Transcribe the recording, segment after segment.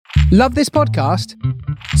Love this podcast?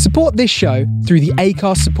 Support this show through the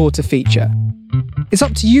Acast supporter feature. It's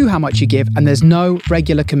up to you how much you give, and there's no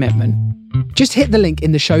regular commitment. Just hit the link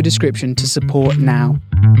in the show description to support now.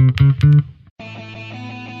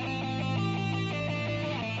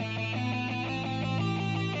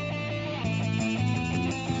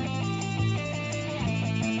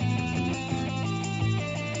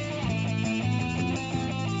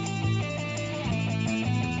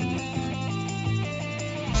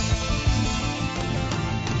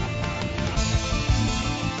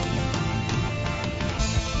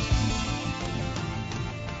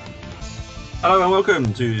 Hello and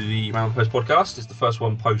welcome to the Man on the Post podcast. It's the first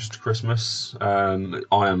one post-Christmas. I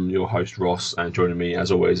am your host, Ross, and joining me,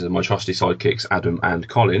 as always, are my trusty sidekicks, Adam and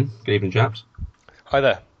Colin. Good evening, chaps. Hi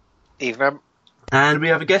there. Evening. And we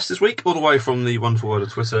have a guest this week, all the way from the wonderful world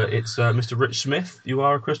of Twitter. It's Mr. Rich Smith. You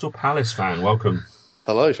are a Crystal Palace fan. Welcome.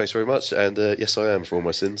 Hello, thanks very much. And yes, I am, for all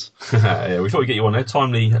my sins. Yeah, we thought we'd get you on there.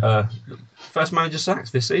 Timely first manager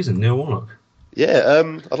sacked this season, Neil Warnock. Yeah,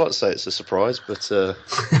 I'd like to say it's a surprise, but I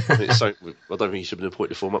don't think he should have been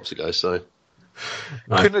appointed 4 months ago. So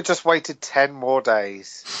No. Couldn't have just waited 10 more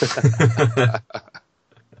days.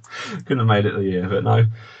 Couldn't have made it the year, but no.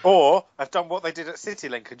 Or have done what they did at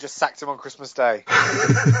CityLink and just sacked him on Christmas Day.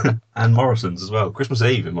 And Morrison's as well. Christmas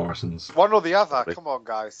Eve in Morrison's. One or the other. Come on,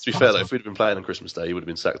 guys. to be fair, though, if we'd been playing on Christmas Day, he would have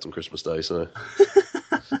been sacked on Christmas Day. So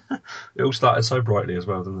It all started so brightly as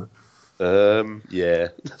well, didn't it? yeah.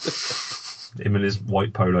 Him and his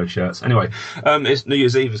white polo shirts. Anyway, it's New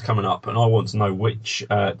Year's Eve is coming up, and I want to know which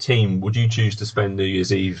team would you choose to spend New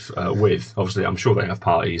Year's Eve with? Obviously, I'm sure they have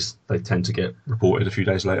parties. They tend to get reported a few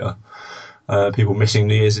days later. People missing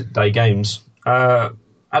New Year's Day games.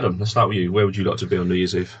 Adam, let's start with you. Where would you like to be on New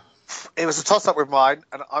Year's Eve? It was a toss-up with mine,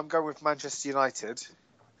 and I'm going with Manchester United.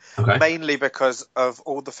 Okay. Mainly because of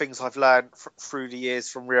all the things I've learned through the years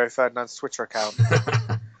from Rio Ferdinand's Twitter account.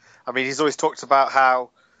 I mean, he's always talked about how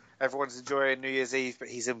everyone's enjoying New Year's Eve, but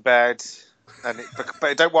he's in bed.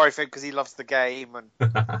 But don't worry for him because he loves the game and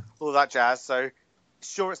all that jazz. So,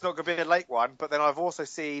 sure, it's not going to be a late one. But then I've also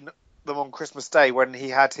seen them on Christmas Day when he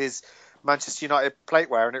had his Manchester United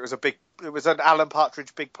plateware, and it was an Alan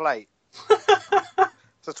Partridge big plate.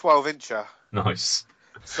 It's a 12-incher. Nice.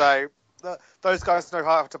 So those guys know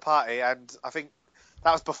how to party, and I think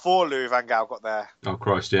that was before Louis van Gaal got there. Oh,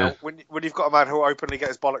 Christ, yeah. When you've got a man who will openly get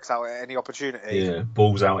his bollocks out at any opportunity, Yeah,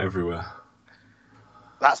 balls out everywhere.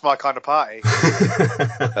 that's my kind of party.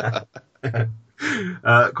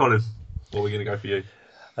 Colin, what are we going to go for you?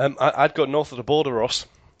 I'd go north of the border, Ross.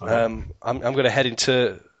 Okay. I'm going to head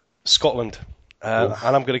into Scotland, and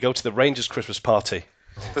I'm going to go to the Rangers Christmas party.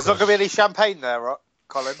 There's not going to be any champagne there, right,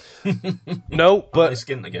 Colin? No, They but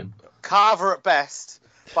skint again. Carver at best,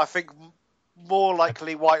 but I think more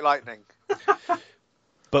likely White Lightning.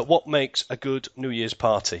 what makes a good New Year's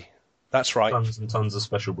party? That's right, Tons and tons of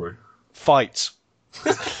special brew. fights.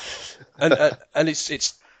 and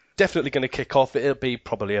it's definitely going to kick off. It'll be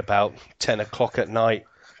probably about 10 o'clock at night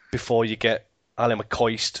before you get Ali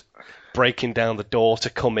McCoist breaking down the door to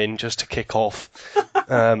come in just to kick off.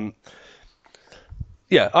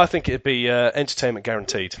 Yeah, I think it'd be entertainment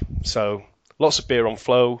guaranteed. So lots of beer on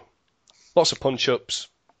flow, lots of punch-ups.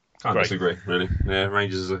 Can't Great. disagree, really. Yeah,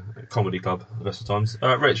 Rangers is a comedy club the best of times.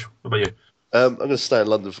 Rich, what about you? I'm going to stay in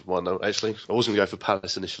London for one. Actually, I was going to go for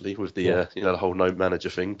Palace initially with the the whole no manager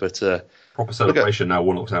thing, but Proper celebration now,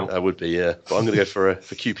 Warnock's out. I would be But I'm going to go for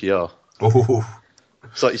QPR. Oh,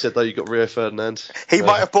 It's like you said though, you got Rio Ferdinand. He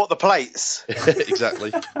might have bought the plates.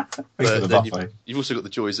 Exactly. thanks for But the then buffet. you've also got the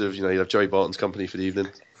joys of you have Joey Barton's company for the evening.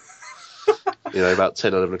 About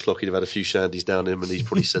 10, 11 o'clock, he'd have had a few shandies down him, and he's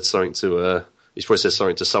probably said something to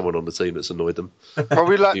someone on the team that's annoyed them. Well,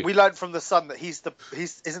 we learned from the Sun that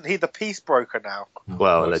isn't he the peace broker now?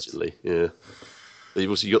 Well, Christ. allegedly, yeah. But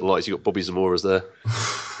you've got the likes. You've got Bobby Zamora's there.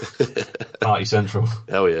 Party Central.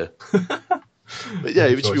 Hell yeah. But yeah,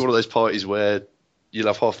 it would just be one of those parties where you'll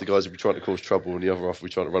have half the guys will be trying to cause trouble, and the other half will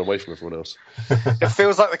be trying to run away from everyone else. It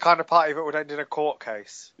feels like the kind of party that would end in a court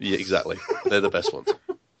case. Yeah, exactly. They're the best ones.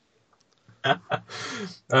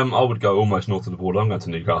 I would go almost north of the border. I'm going to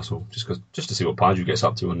Newcastle just to see what Pardew gets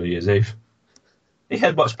up to on New Year's Eve. He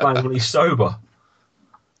headbutts players when he's sober.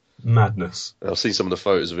 Madness. I've seen some of the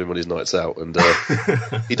photos of him on his nights out, and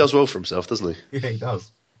he does well for himself, doesn't he? Yeah, he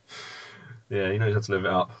does. Yeah, he knows how to live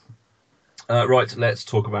it up. Right, let's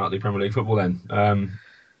talk about the Premier League football then.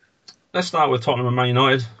 Let's start with Tottenham and Man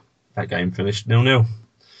United. That game finished 0-0.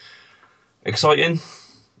 Exciting?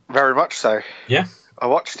 Very much so. Yeah. I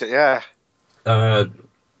watched it, yeah.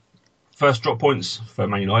 First drop points for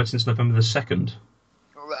Man United since November the 2nd.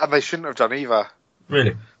 And they shouldn't have done either.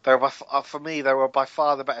 Really? For me, they were by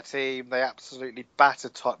far the better team. They absolutely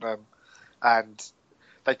battered Tottenham, and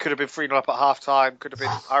they could have been 3-0 up at half time.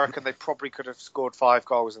 I reckon they probably could have scored 5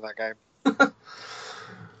 goals in that game.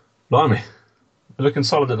 Blimey. They're looking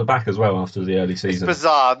solid at the back as well after the early It's season.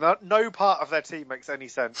 bizarre. No part of their team makes any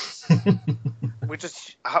sense.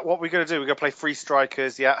 What we're going to do? We're going to play 3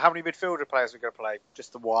 strikers. Yeah. How many midfielder players are we going to play?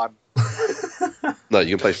 Just the one. No,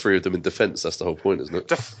 you can play 3 of them in defence. That's the whole point, isn't it?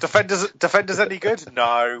 Defenders any good?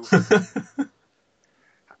 No.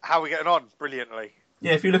 How are we getting on? Brilliantly.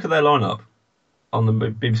 Yeah, if you look at their lineup on the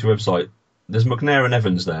BBC website, there's McNair and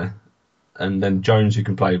Evans there, and then Jones, who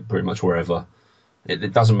can play pretty much wherever.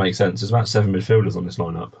 It doesn't make sense. There's about 7 midfielders on this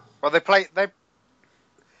lineup. Well, they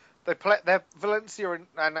Valencia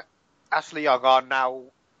and Ashley Young are now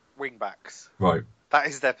wing backs. Right. That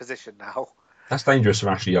is their position now. That's dangerous for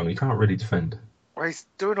Ashley Young. He can't really defend. Well, he's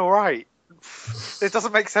doing all right. It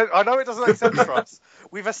doesn't make sense. I know it doesn't make sense for us.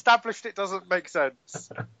 We've established it doesn't make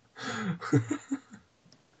sense.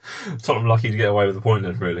 Tottenham lucky to get away with the point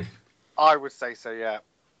then, really. I would say so, yeah.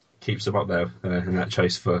 Keeps them up there in that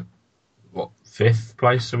chase for, 5th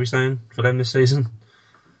place, are we saying, for them this season?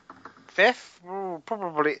 5th? Ooh,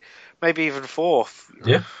 probably, maybe even 4th.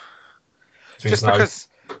 Yeah. Just because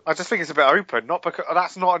I just think it's a bit open. Not because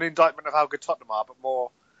that's not an indictment of how good Tottenham are, but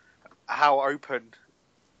more how open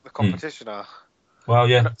the competition are. Well,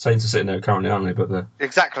 yeah, Saints are sitting there currently, aren't they? But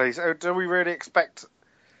exactly. So, do we really expect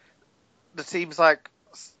the teams like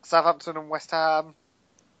Southampton and West Ham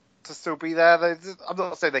to still be there? I'm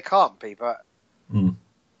not saying they can't be, but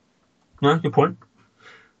no, good point.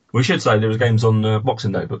 We should say there was games on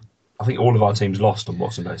Boxing Day, but I think all of our teams lost on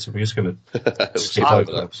Boxing Day, so we're just going to skip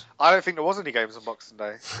over those. I don't think there was any games on Boxing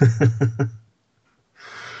Day.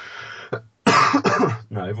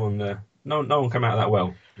 No, everyone. No one came out of that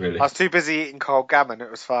well, really. I was too busy eating cold gammon.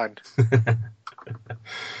 It was fine.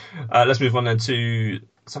 Let's move on then to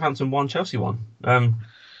Southampton 1, Chelsea 1.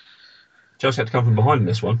 Chelsea had to come from behind in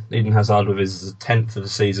this one. Eden Hazard with his 10th of the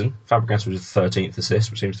season. Fabregas with his 13th assist,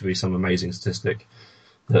 which seems to be some amazing statistic.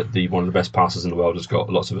 That one of the best passers in the world has got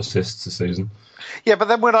lots of assists this season. Yeah, but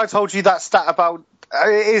then when I told you that stat about...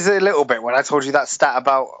 It is a little bit when I told you that stat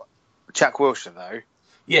about Jack Wilshere, though.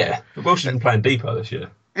 Yeah, but Wilshere's been playing deeper this year.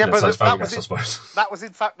 Yeah, but Fabregas, I suppose. That was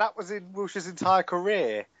in Wilshere's entire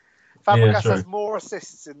career. Fabregas has more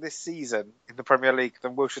assists in this season in the Premier League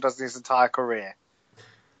than Wilshere does in his entire career.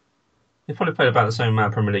 They probably played about the same amount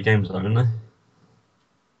of Premier League games, though, haven't they?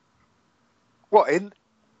 What in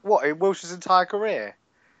Wilshere's entire career?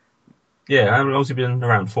 Yeah, how long has he been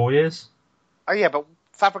around? 4 years? Oh yeah, but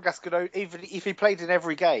Fabregas could, even if he played in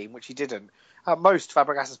every game, which he didn't. At most,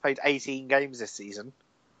 Fabregas has played 18 games this season.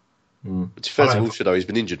 But to be fair to Wilshere, though, he's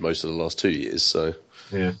been injured most of the last 2 years, so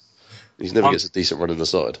yeah, he never gets a decent run in the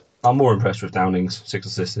side. I'm more impressed with Downing's 6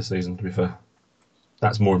 assists this season, to be fair.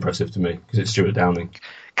 That's more impressive to me, because it's Stuart Downing.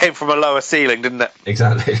 Came from a lower ceiling, didn't it?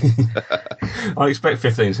 Exactly. I expect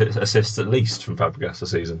 15 assists at least from Fabregas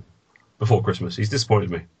this season, before Christmas. He's disappointed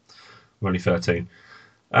me. I'm only 13.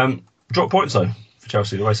 Drop points, though, for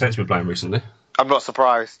Chelsea, the way Saints have been playing recently. I'm not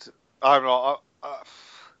surprised. I'm not...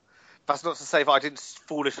 that's not to say that I didn't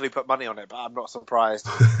foolishly put money on it, but I'm not surprised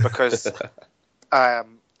because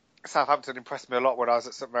Southampton impressed me a lot when I was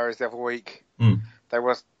at St Mary's the other week. They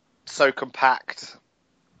were so compact,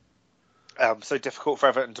 so difficult for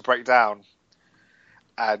Everton to break down,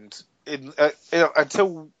 and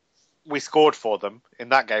until we scored for them in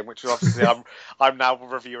that game, which is obviously I'm now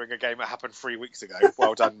reviewing a game that happened 3 weeks ago.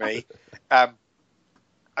 Well done, me.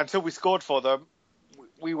 Until we scored for them,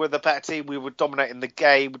 we were the better team. We were dominating the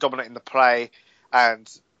game, dominating the play, and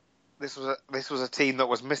this was a team that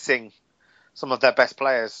was missing some of their best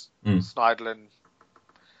players. Schneidlin,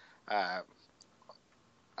 I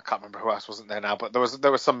can't remember who else wasn't there now, but there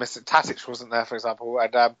was some missing. Tadic wasn't there, for example,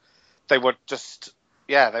 and they were just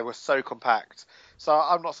they were so compact. So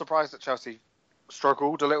I'm not surprised that Chelsea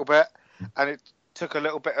struggled a little bit, and it took a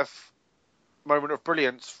little bit of moment of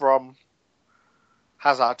brilliance from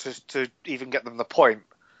Hazard to even get them the point.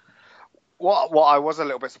 What I was a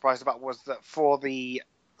little bit surprised about was that for the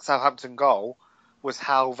Southampton goal was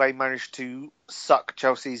how they managed to suck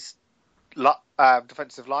Chelsea's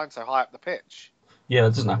defensive line so high up the pitch. Yeah,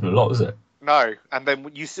 that doesn't happen a lot, does it? No, and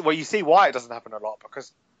then you see why it doesn't happen a lot,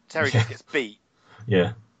 because Terry just gets beat.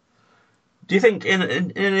 Yeah. Do you think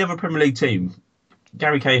in any other Premier League team,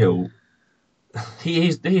 Gary Cahill,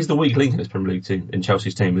 he's the weak link in this Premier League team, in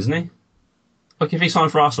Chelsea's team, isn't he? Like, if he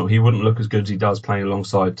signed for Arsenal, he wouldn't look as good as he does playing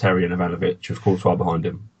alongside Terry and Ivanovic, with Courtois behind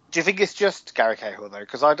him. Do you think it's just Gary Cahill, though?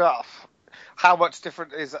 Because I don't... How much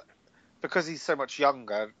different is... Because he's so much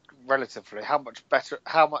younger, relatively, how much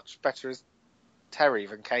better is Terry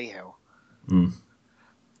than Cahill.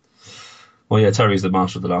 Well, yeah, Terry's the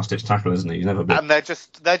master of the last-ditch tackle, isn't he? He's never been. And they're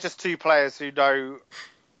just two players who know.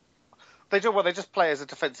 They just play as a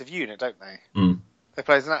defensive unit, don't they? They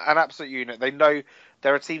play as an absolute unit. They know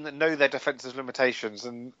they're a team that know their defensive limitations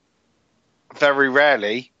and very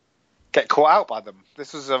rarely get caught out by them.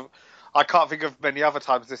 I can't think of many other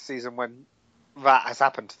times this season when that has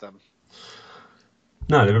happened to them.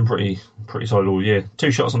 No, they've been pretty solid all year.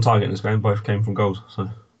 2 shots on target in this game, both came from goals. So,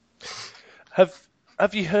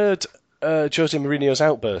 have you heard Jose Mourinho's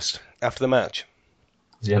outburst after the match?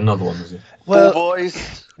 is he another one? Is he? Well,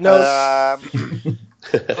 boys, no.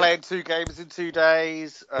 Playing 2 games in 2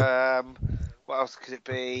 days. What else could it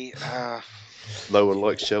be? No one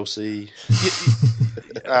likes Chelsea.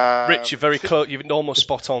 Rich, you're very close. You're almost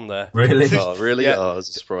spot on there. Really? Oh, really? Yeah. Oh, I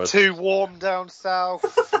was surprised. Too warm down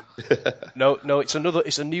south. No,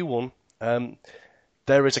 it's a new one.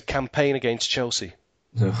 There is a campaign against Chelsea.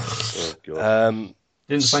 Oh, God.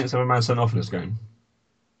 Didn't the Saints have a man sent off in this game?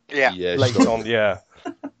 Yeah. Later on, yeah.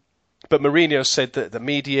 But Mourinho said that the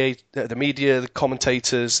media, the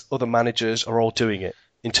commentators, other managers are all doing it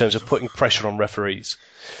in terms of putting pressure on referees,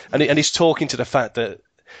 and he's talking to the fact that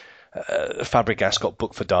Fabregas got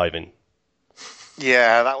booked for diving.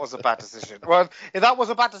 Yeah, that was a bad decision. Well, that was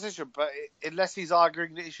a bad decision, but unless he's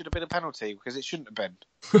arguing that it should have been a penalty, because it shouldn't have been.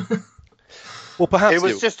 Well, perhaps it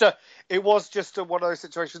was just one of those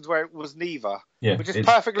situations where it was neither, Yeah, which is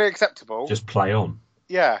perfectly acceptable. Just play on.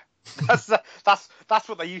 Yeah, that's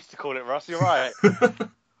what they used to call it, Russ. You're right.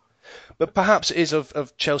 But perhaps it is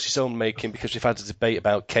of Chelsea's own making, because we've had a debate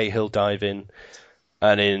about Cahill diving,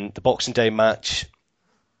 and in the Boxing Day match,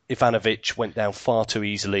 Ivanovic went down far too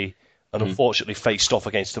easily and unfortunately faced off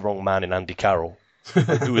against the wrong man in Andy Carroll,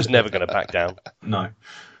 who was never going to back down. No.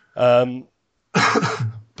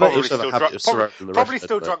 Probably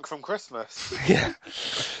still drunk from Christmas. Yeah.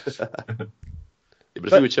 But the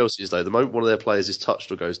thing with Chelsea is, though, the moment one of their players is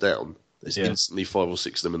touched or goes down, there's instantly 5 or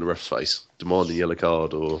 6 of them in the ref's face, demanding yellow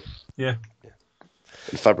card or... Yeah.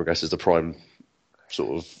 And Fabregas is the prime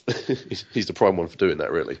sort of... he's the prime one for doing that,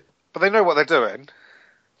 really. But they know what they're doing.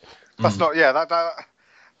 That's not... Yeah,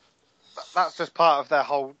 that's just part of their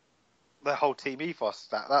whole team ethos.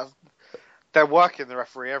 They're working the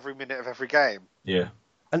referee every minute of every game. Yeah.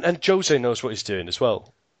 And Jose knows what he's doing as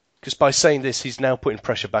well. Because by saying this, he's now putting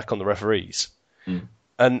pressure back on the referees.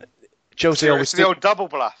 And Jose always... It's the old double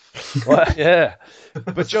bluff. Well, yeah.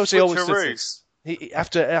 But Jose always does Switcheroos. this.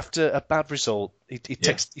 After a bad result, he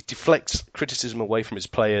deflects criticism away from his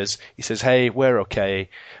players. He says, "Hey, we're okay.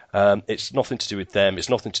 It's nothing to do with them. It's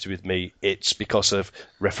nothing to do with me. It's because of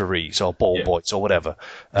referees or ball boys or whatever."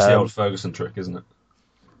 It's the old Ferguson trick, isn't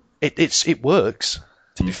it? It works.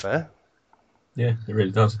 To be fair, yeah, it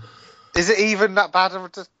really does. Is it even that bad of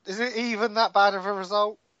a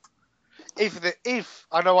result? If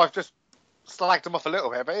I know I've just slagged them off a little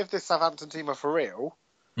bit, but if this Southampton team are for real,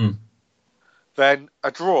 then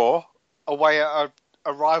a draw away at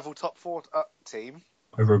a rival top 4 team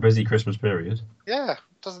over a busy Christmas period. Yeah,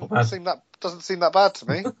 doesn't seem that bad to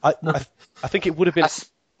me. I think it would have been a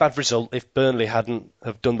bad result if Burnley hadn't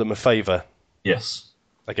have done them a favour. Yes.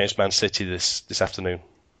 Against Man City this afternoon.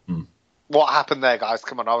 What happened there, guys?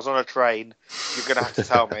 Come on, I was on a train. You're going to have to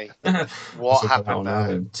tell me what happened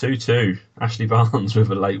there. 2-2. Ashley Barnes with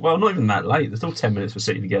a late... Well, not even that late. There's still 10 minutes for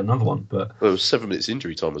City to get another one. But there was 7 minutes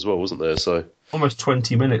injury time as well, wasn't there? So almost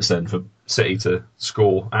 20 minutes then for City to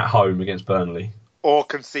score at home against Burnley. Or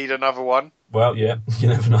concede another one. Well, yeah, you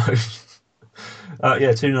never know.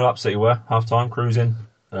 2-0 up City were. Half-time, cruising.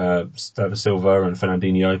 David Silva and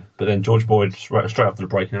Fernandinho. But then George Boyd straight after the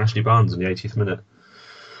break and Ashley Barnes in the 80th minute.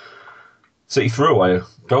 City threw away a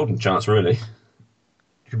golden chance, really.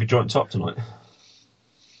 Could be joint top tonight.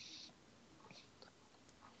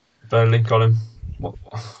 Burnley, got him.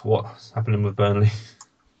 What's happening with Burnley?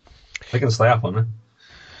 They're going to stay up, aren't they?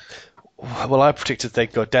 Well, I predicted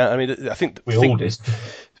they'd go down. I mean, I think we all did.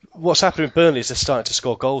 What's happening with Burnley is they're starting to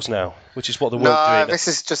score goals now, which is what they weren't doing. This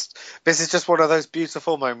is just one of those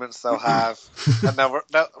beautiful moments they'll have, and they'll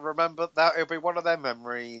remember that it'll be one of their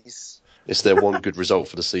memories. It's their one good result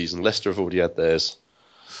for the season. Leicester have already had theirs.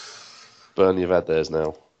 Burnley have had theirs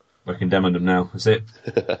now. We're condemning them now. That's it.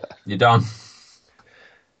 You're done.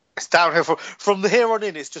 It's downhill from the here on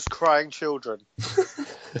in. It's just crying children.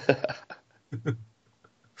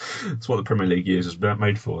 That's what the Premier League years is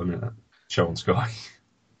made for, isn't it? That show on Sky.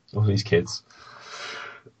 All these kids.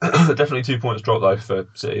 Definitely 2 points drop though for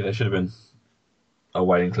City. They should have been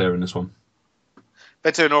away and clear in this one.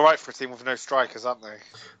 They're doing all right for a team with no strikers, aren't they?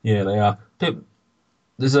 Yeah, they are.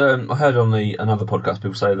 There's I heard on another podcast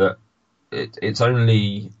people say that it's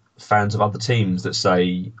only fans of other teams that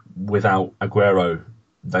say without Aguero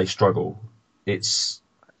they struggle. It's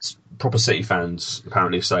proper City fans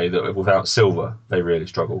apparently say that without Silva they really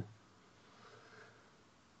struggle.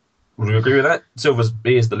 Would you agree with that?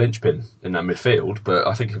 He is the linchpin in that midfield, but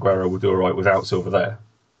I think Aguero will do all right without Silva there.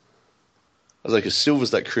 I was like, because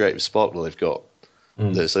Silva's that creative sparkle they've got.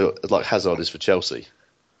 So, like Hazard is for Chelsea,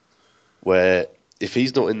 where if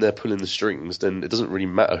he's not in there pulling the strings, then it doesn't really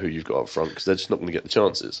matter who you've got up front because they're just not going to get the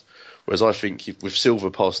chances. Whereas I think with Silva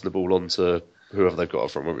passing the ball on to whoever they've got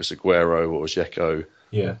up front, whether it's Aguero or Dzeko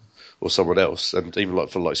or someone else, and even like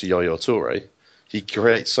for like Yaya Toure, he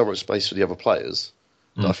creates so much space for the other players.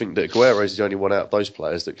 I think that Aguero is the only one out of those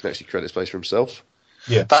players that can actually create space for himself.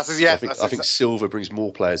 Yeah, I think Silva brings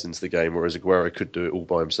more players into the game, whereas Aguero could do it all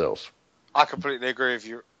by himself. I completely agree with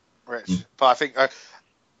you, Rich. But I think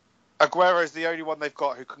Aguero is the only one they've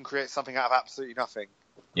got who can create something out of absolutely nothing.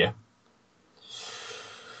 Yeah.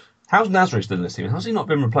 How's Nasri still in this team? How's he not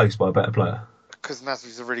been replaced by a better player? Because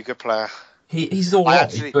Nasri's a really good player. He's all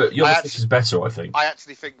right, but Jovetic is better, I think. I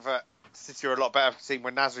actually think that City are a lot better team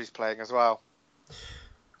when Nasri's playing as well.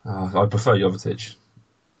 I prefer Jovetic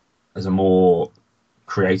as a more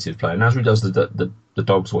creative player. Nasri does the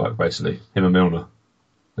dog's work, basically. Him and Milner.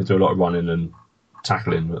 They do a lot of running and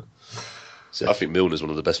tackling. But See, I think Milner's one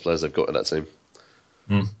of the best players they've got in that team.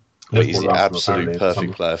 Mm. I think he's the absolute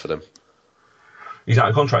perfect player for them. He's out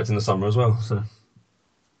of contract in the summer as well. So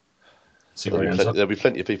there'll be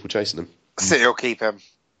plenty of people chasing him. City will keep him.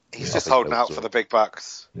 He's just holding out for the big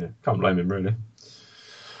bucks. Yeah, can't blame him, really.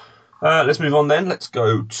 Let's move on then. Let's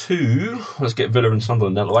get Villa and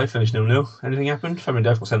Sunderland out of the way. Finish 0-0. Anything happened? Fabian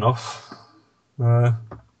Delph got sent off. Yeah,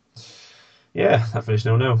 that finished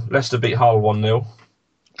 0-0. Leicester beat Hull 1-0.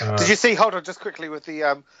 Did you see? Hold on, just quickly with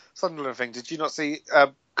the Sunderland thing. Did you not see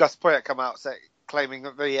Gus Poyet come out claiming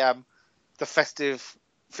that the festive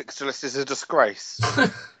fixture list is a disgrace?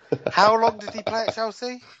 How long did he play at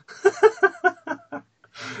Chelsea?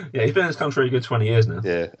 Yeah, he's been in this country a good 20 years now.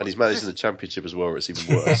 Yeah, and he's managed in the Championship as well, where it's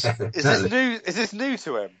even worse. Is this new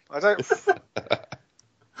to him? I don't.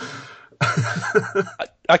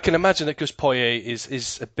 I can imagine that Gus Poyet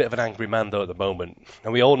is a bit of an angry man though at the moment,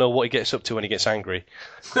 and we all know what he gets up to when he gets angry.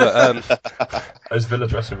 But, those Villa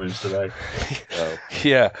dressing rooms today. Well.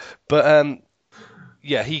 Yeah, but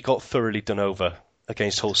he got thoroughly done over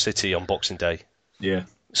against Hull City on Boxing Day. Yeah,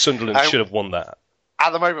 Sunderland should have won that.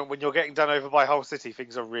 At the moment, when you're getting done over by Hull City,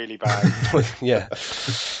 things are really bad. Yeah.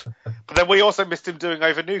 But then we also missed him doing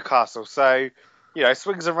over Newcastle, so,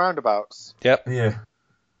 swings and roundabouts. Yep. Yeah.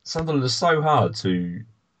 Sunderland is so hard to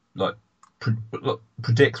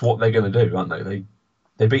predict what they're going to do, aren't they?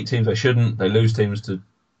 They beat teams they shouldn't. They lose to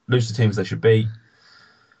teams they should beat.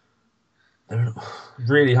 They're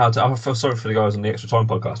really hard to. I feel sorry for the guys on the Extra Time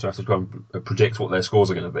podcast who have to go and predict what their scores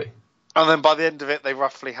are going to be. And then by the end of it, they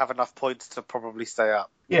roughly have enough points to probably stay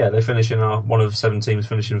up. Yeah, they finish in one of 7 teams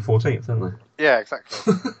finishing 14th, don't they? Yeah,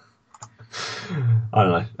 exactly. I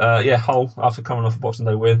don't know. Hull, after coming off a Boxing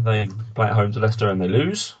Day win, they play at home to Leicester and they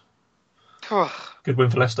lose. Good win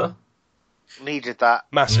for Leicester. Needed that.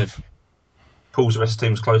 Massive. Pulls the rest of the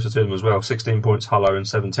teams closer to them as well. 16 points, Hull are in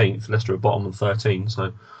 17th. Leicester at bottom on 13.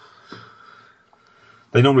 So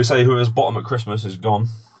they normally say whoever's bottom at Christmas is gone.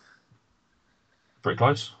 Pretty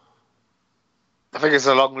close. I think it's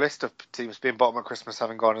a long list of teams being bottom at Christmas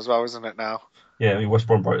having gone as well, isn't it now? Yeah, I mean, West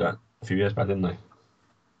Brom broke that a few years back, didn't they?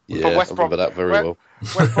 Yeah, I remember that very well.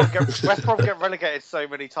 West Brom get relegated so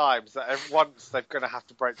many times that once they're going to have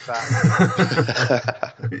to break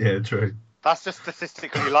that. Yeah, true. That's just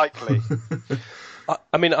statistically likely.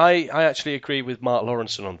 I actually agree with Mark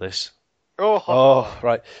Lawrenson on this. Oh,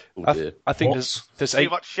 right. Oh, I think there's 8. Too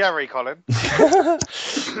much sherry, Colin.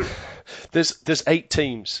 There's 8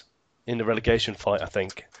 teams in the relegation fight, I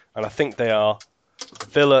think. And I think they are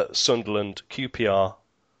Villa, Sunderland, QPR,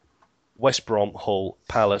 West Brom, Hull,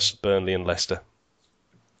 Palace, Burnley and Leicester.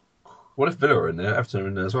 What if Villa are in there? Everton are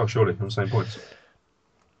in there as well, surely, on the same points.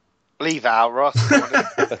 Leave it out, Ross.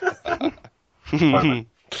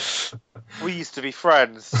 We used to be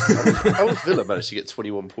friends. How has Villa managed to get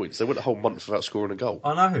 21 points? They went a whole month without scoring a goal.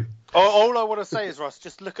 I know. All I want to say is, Ross,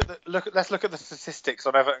 just let's look at the statistics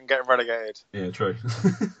on Everton getting relegated. Yeah, true.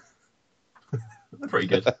 They're pretty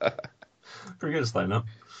good. Pretty good at staying up.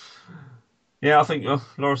 Yeah, I think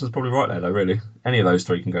Lawrenson's probably right there, though, really. Any of those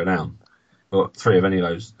 3 can go down. Well, 3 of any of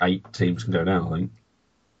those 8 teams can go down, I think.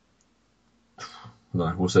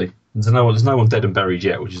 No, we'll see. There's no one dead and buried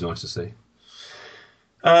yet, which is nice to see.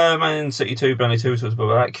 Man City 2, Burnley 2, so it's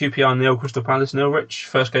about that. QPR 0, Crystal Palace 0, Rich.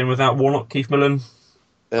 First game without Warnock, Keith Millen.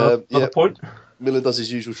 Another point. Millen does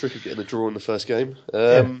his usual trick of getting a draw in the first game.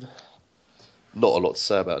 not a lot to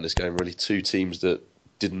say about in this game, really. Two teams that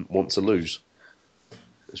didn't want to lose.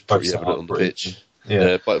 It's pretty Both set evident up on the pretty- pitch.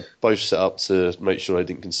 Yeah. But both set up to make sure they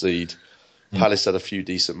didn't concede. Palace had a few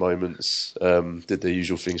decent moments, did their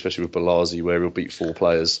usual thing, especially with Balazi, where he'll beat 4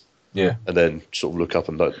 players Yeah. and then sort of look up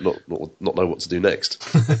and not know what to do next.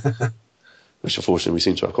 Which, unfortunately, we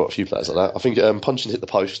seem to have quite a few players like that. I think Puncheon hit the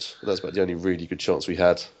post, but that's about the only really good chance we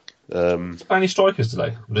had. Any strikers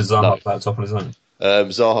today? Or did Zaha play up top on his own?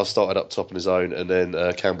 Zaha started up top on his own, and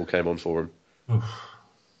then Campbell came on for him.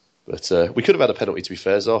 But we could have had a penalty, to be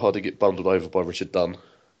fair. Zaha did get bundled over by Richard Dunn.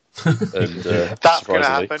 And, That's going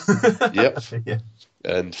to surprisingly. happen. Yep. Yeah.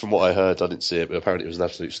 And from what I heard, I didn't see it, but apparently it was an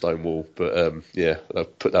absolute stone wall. But yeah,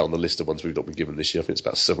 I've put that on the list of ones we've not been given this year. I think it's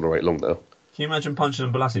about 7 or 8 long now. Can you imagine Puncheon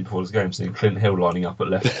and Bolasie before this game, seeing Clint Hill lining up at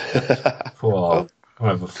left? Come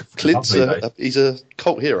over. Clint's Lovely day. he's a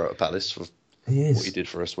cult hero at Palace for He is. what he did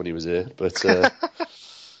for us when he was here. But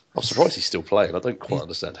I'm surprised he's still playing. I don't quite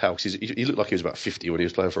understand how. 'Cause he looked like he was about 50 when he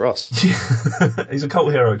was playing for us. He's a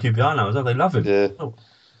cult hero at QPR now, as well. They love him. Yeah. Oh.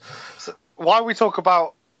 So while we talk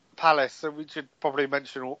about Palace, so we should probably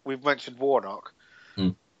we've mentioned Warnock.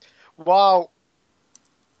 While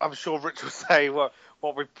I'm sure Rich will say what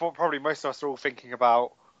we probably most of us are all thinking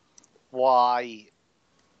about why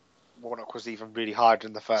Warnock was even really hired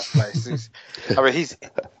in the first place.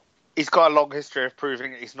 He's got a long history of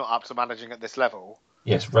proving he's not up to managing at this level.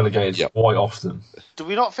 Yes, relegated quite often. Do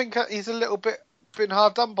we not think he's a little bit been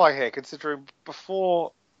hard done by here, considering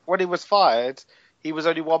when he was fired, he was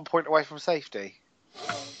only 1 point away from safety?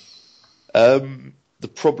 The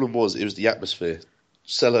problem was it was the atmosphere.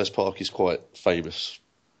 Selhurst Park is quite famous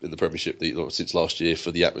in the Premiership since last year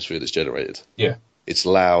for the atmosphere that's generated. Yeah. It's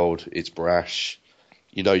loud, it's brash.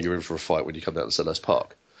 You know you're in for a fight when you come down to Selhurst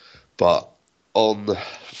Park. But on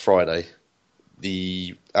Friday,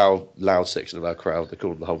 our loud section of our crowd, they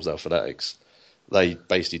call them the Holmesdale Fanatics, they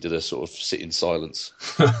basically did a sort of sit in silence.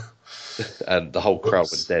 And the whole crowd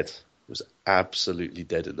went dead. It was absolutely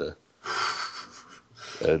dead in there.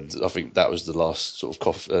 And I think that was the last sort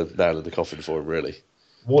of nail in the coffin for him, really.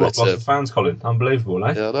 Warnock lost the fans, Colin. Unbelievable,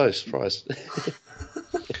 eh? Yeah, I know, surprised.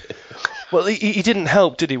 Well, he didn't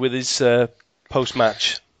help, did he, with his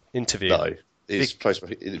post-match interview? No. His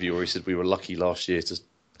post-match interview where he said we were lucky last year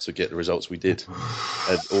to get the results we did.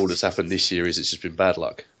 And all that's happened this year is it's just been bad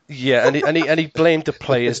luck. Yeah, and he blamed the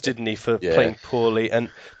players, didn't he, for playing poorly?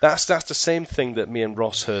 And that's the same thing that me and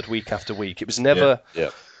Ross heard week after week. It was never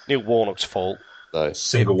Neil Warnock's fault. No.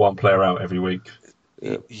 Single one player out every week.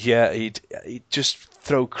 Yeah, he'd just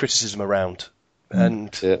throw criticism around.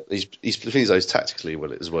 And he's tactically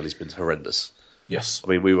as well. He's been horrendous. Yes. I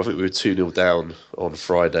mean, I think we were 2-0 down on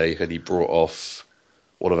Friday, and he brought off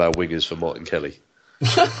one of our wingers for Martin Kelly.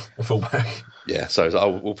 A fullback. Yeah,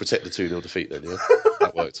 so we'll protect the 2-0 defeat then. Yeah,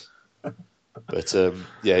 that worked. But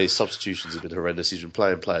his substitutions have been horrendous. He's been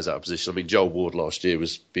playing players out of position. I mean, Joel Ward last year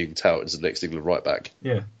was being touted as the next England right back.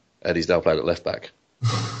 Yeah. And he's now playing at left back.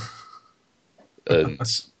 And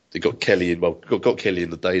they got Kelly in. Well, got Kelly in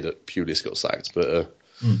the day that Pulis got sacked. But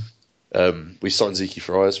we signed Zeki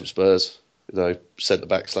Fryers from Spurs. Centre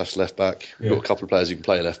back / left back. We've got a couple of players who can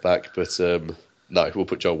play left back, but no, we'll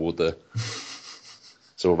put Joel Ward there.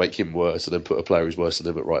 So we'll make him worse, and then put a player who's worse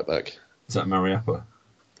than him at right back. Is that Mariappa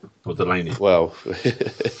or Delaney? Well,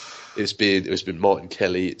 it's been Martin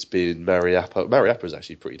Kelly. It's been Mariappa. Mariappa is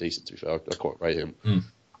actually pretty decent, to be fair. I quite rate him.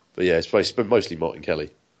 But yeah, it's been mostly Martin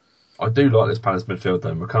Kelly. I do like this Palace midfield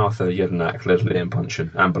though. MacArthur, Jedinak, Leslie and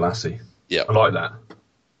Puncheon and Bolasie. Yeah. I like that.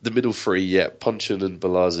 The middle three, Puncheon and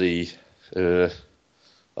Bolasie. I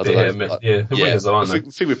don't know. The wingers are, aren't they?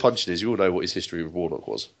 The thing with Puncheon is you all know what his history with Warnock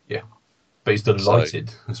was. Yeah. But he's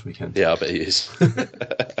delighted this weekend. Yeah, I bet he is.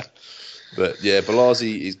 But yeah,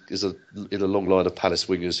 Bolasie is in a long line of Palace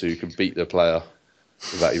wingers who can beat their player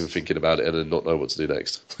without even thinking about it and then not know what to do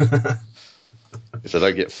next. If they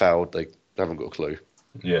don't get fouled, they haven't got a clue.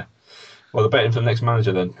 Yeah. Well, the betting for the next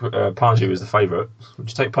manager then. Pardew is the favourite. Would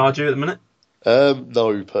you take Pardew at the minute?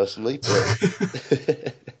 No, personally.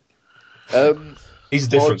 But, he's a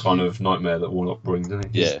different kind of nightmare that Warnock brings,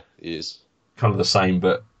 isn't he? Yeah, he is. Kind of the same,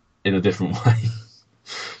 but in a different way.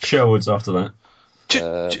 Sherwood's after that.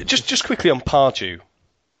 Just quickly on Pardew.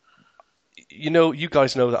 You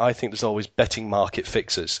guys know that I think there's always betting market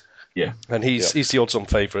fixers. Yeah. And he's the odds-on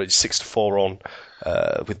favourite. He's 6-4 on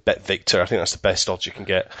with Bet Victor. I think that's the best odds you can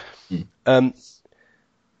get. No,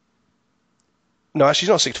 actually, he's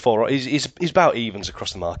not 6-4. He's about evens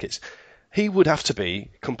across the markets. He would have to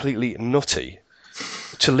be completely nutty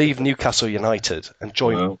to leave Newcastle United and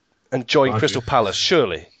join Crystal Palace.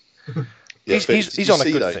 Surely, he's on a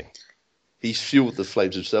good thing. He's fueled the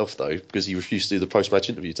Flames himself, though, because he refused to do the post-match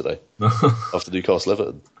interview today after Newcastle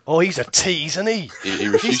Everton. Oh, he's a tease, isn't he? He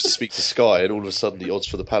refused to speak to Sky, and all of a sudden the odds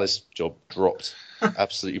for the Palace job dropped.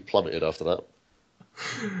 Absolutely plummeted after that.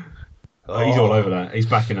 Oh, he's all over that. He's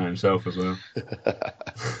backing out himself as well.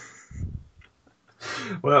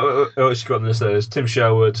 Well, what else you got on this? There's Tim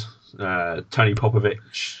Sherwood, Tony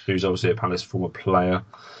Popovic, who's obviously a Palace former player,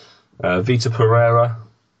 Vitor Pereira,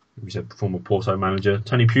 who's a former Porto manager.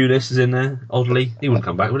 Tony Pulis is in there, oddly. He wouldn't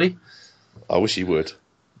come back, would he? I wish he would.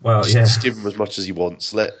 Well, yeah. Just give him as much as he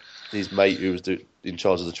wants. Let his mate, who was in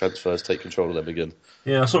charge of the transfers, take control of them again.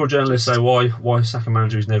 Yeah, I saw a journalist say why sack a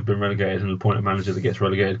manager who's never been relegated and appoint a manager that gets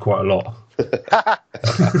relegated quite a lot.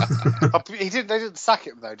 They didn't sack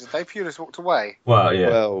him though, did they? Pulis walked away. Well, yeah.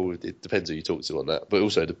 Well, it depends who you talk to on that, but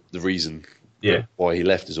also the reason why he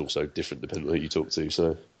left is also different depending on who you talk to.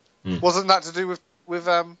 So, wasn't that to do with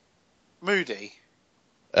Moody?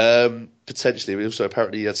 Potentially, but also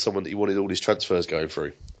apparently he had someone that he wanted all his transfers going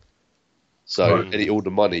through. So all the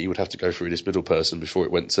money would have to go through this middle person before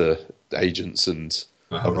it went to agents and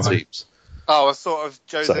other teams. Oh, a sort of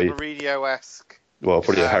Jose Mourinho-esque. Well,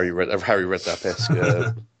 probably a Harry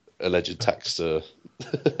Redknapp-esque alleged tax.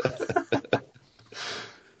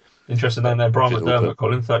 Interesting name there, Brian McDermott,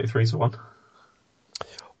 Colin, 33-1.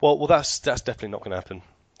 Well, that's definitely not going to happen.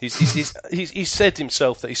 He's said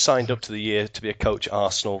himself that he signed up to the year to be a coach at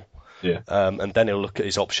Arsenal. Yeah. And then he'll look at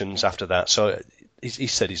his options after that. So he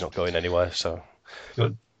said he's not going anywhere. So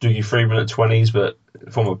Got Dougie Freeman at 20s, but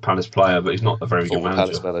former Palace player, but he's not a very good manager.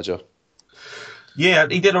 Palace manager. Yeah,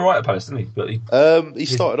 he did all right at Palace, didn't he? But he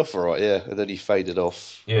started off all right, yeah, and then he faded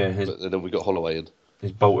off. Yeah, and then we got Holloway in.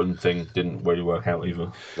 His Bolton thing didn't really work out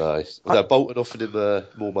either. No, Bolton offered him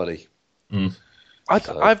more money.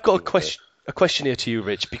 I've got a question here to you,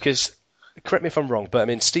 Rich, because correct me if I'm wrong, but I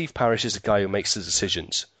mean Steve Parish is the guy who makes the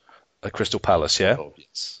decisions at Crystal Palace, yeah? Oh,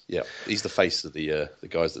 yes. Yeah, he's the face of the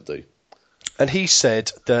guys that do. And he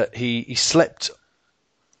said that he slept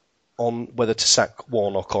on whether to sack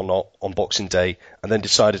Warnock or not on Boxing Day and then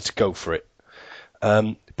decided to go for it.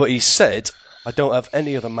 But he said, I don't have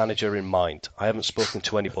any other manager in mind. I haven't spoken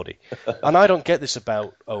to anybody. And I don't get this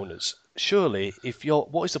about owners. Surely,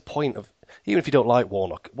 what is the point of, even if you don't like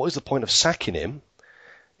Warnock, what is the point of sacking him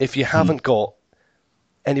if you haven't got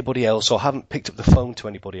anybody else or haven't picked up the phone to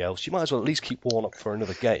anybody else? You might as well at least keep Warnock for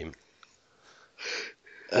another game.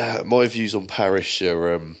 My views on Parish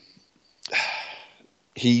are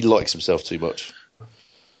he likes himself too much.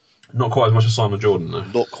 Not quite as much as Simon Jordan, though.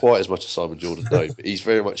 Not quite as much as Simon Jordan, no. But he's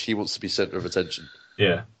very much, he wants to be centre of attention.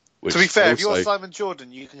 Yeah. To be fair, if you're Simon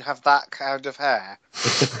Jordan, you can have that kind of hair.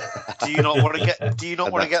 Do you not want to get? Do you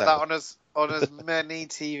not want to get that on as many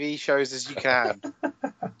TV shows as you can?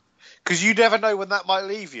 Because you never know when that might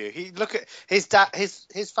leave you. Look at his dad.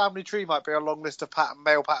 His family tree might be a long list of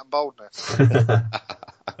male pattern baldness.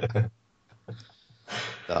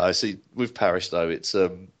 No, I see. With Parish though, it's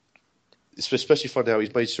especially finding out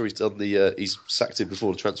he's made sure he's done he's sacked him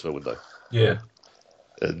before the transfer window. Yeah.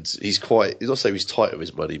 And he's not saying he's tight with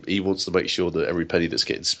his money, but he wants to make sure that every penny that's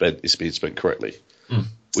getting spent is being spent correctly.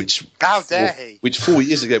 Which how dare he? Which 4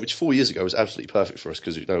 years ago was absolutely perfect for us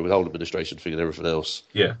because with the whole administration thing and everything else.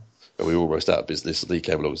 Yeah. And we were almost out of business, and he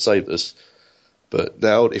came along and saved us. But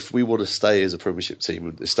now, if we want to stay as a Premiership team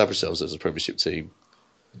and establish ourselves as a Premiership team,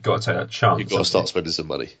 you've got to take that chance. You've got to start spending some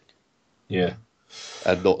money. Yeah.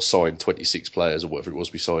 And not sign 26 players or whatever it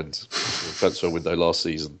was we signed for the transfer window last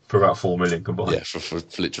season. For about 4 million combined. Yeah, for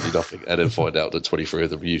literally nothing. And then find out that 23 of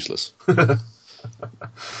them are useless.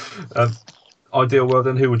 Ideal world,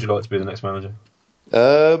 then, who would you like to be the next manager?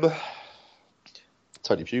 Tony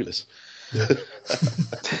Pulis. Yeah.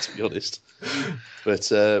 To be honest.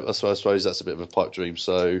 But I suppose that's a bit of a pipe dream,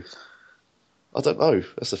 so I don't know.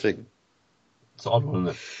 That's the thing. It's an odd one,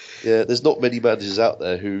 isn't it? Yeah, there's not many managers out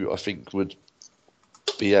there who I think would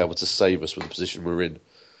be able to save us with the position we're in.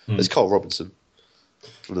 There's Carl Robinson.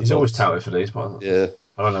 He's always touted for these, but yeah.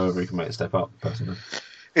 I don't know whether he can make a step up, personally.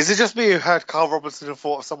 Is it just me who heard Carl Robinson and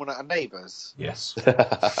thought of someone at a Neighbours? Yes.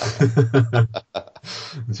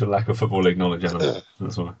 It's a lack of Football League knowledge, Alan.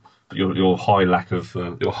 That's why. But your high lack of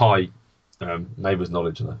Neighbours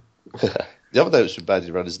knowledge, though. The other name that's been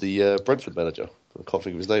bandied around is the Brentford manager. I can't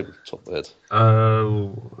think of his name off the top of my head. I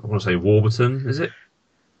want to say Warburton, is it?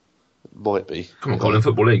 Might be. Come on, Colin,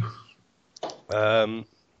 Football League. If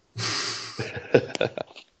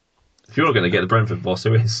you're not going to get the Brentford boss,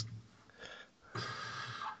 who is?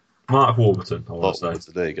 Mark Warburton, I want to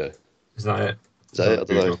say. There you go. Is that it? Is that it? I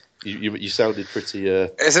don't know. You sounded pretty...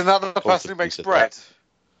 Isn't that the person who makes bread?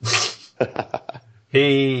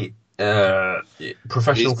 He...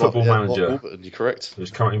 professional football manager. Warburton, you're correct.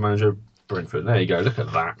 He's currently manager of Brentford. There you go. Look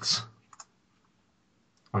at that.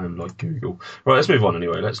 I am like Google. Right, let's move on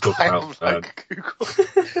anyway. Let's talk about Google.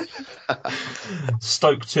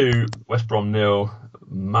 Stoke 2, West Brom 0.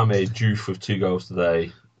 Mame Diouf with 2 goals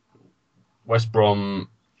today. West Brom.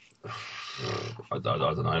 I don't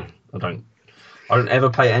know. I don't ever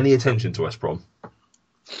pay any attention to West Brom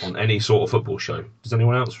on any sort of football show. Does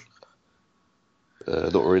anyone else?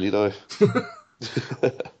 Not really, no.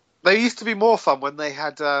 They used to be more fun when they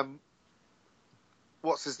had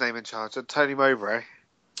what's his name in charge? Tony Mowbray.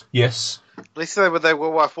 Yes. At least they were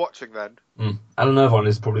worth watching then. Alan Irvine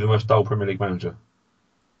is probably the most dull Premier League manager.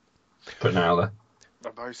 Putting it out there.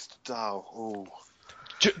 The most dull. Ooh.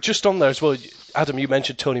 Just on there as well, Adam, you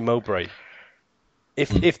mentioned Tony Mowbray.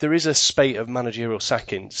 If there is a spate of managerial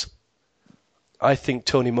sackings, I think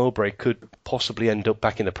Tony Mowbray could possibly end up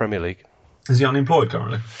back in the Premier League. Is he unemployed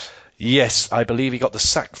currently? Yes, I believe he got the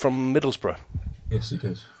sack from Middlesbrough. Yes, he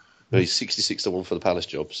did. No, he's 66-1 for the Palace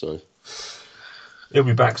job, so... He'll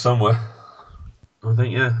be back somewhere. I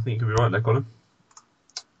think you could be right there, Colin.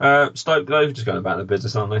 Stoke, though, just going about their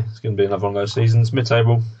business, aren't they? It's going to be another one of those seasons.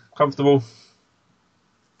 Mid-table, comfortable.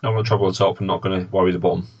 Not going to trouble the top and not going to worry the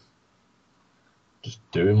bottom. Just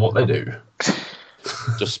doing what they do.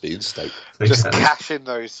 Just being Stoke. Just cashing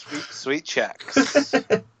those sweet checks.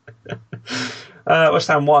 West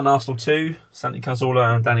Ham 1, Arsenal 2. Santi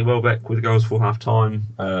Cazorla and Danny Welbeck with the goals for half-time.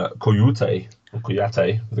 Kouyate with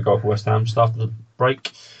the goal for West Ham just after the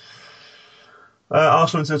break.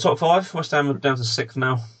 Arsenal into the top 5. West Ham are down to 6th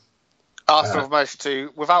now. Arsenal have managed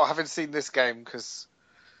to, without having seen this game, because,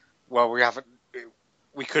 well,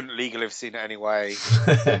 we couldn't legally have seen it anyway.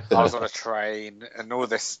 I was on a train and all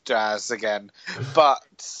this jazz again. But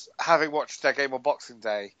having watched their game on Boxing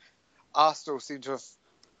Day, Arsenal seem to have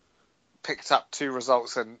picked up 2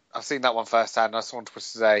 results, and I've seen that one firsthand. I saw on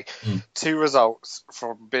Twitter today. 2 results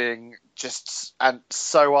from being just and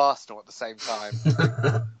so Arsenal at the same time.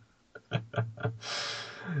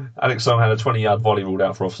 Alex Song had a 20-yard volley ruled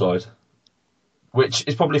out for offside, which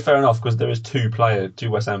is probably fair enough because there is 2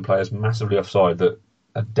 West Ham players massively offside that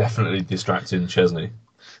are definitely distracting Chesney.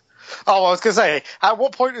 Oh, I was going to say, at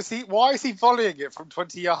what point why is he volleying it from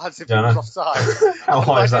 20 yards if he was offside? How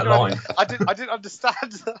high is that line? I didn't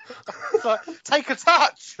understand. Like, take a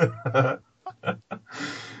touch.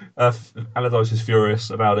 Allardyce is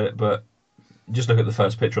furious about it, but just look at the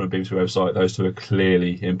first picture on the BBC website. Those 2 are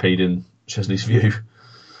clearly impeding Chesney's view.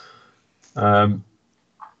 5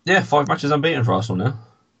 matches unbeaten for Arsenal now.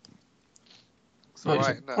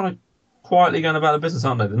 Quietly going about the business,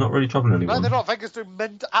 aren't they? They're not really troubling anyone. No, they're not. Wenger's doing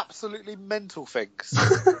absolutely mental things.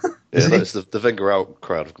 That's the Wenger out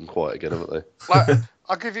crowd have gone quiet again, haven't they? Like,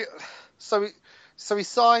 I'll give you. So he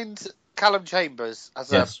signed Callum Chambers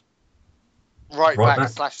as a right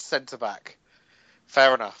back / centre back.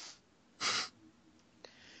 Fair enough.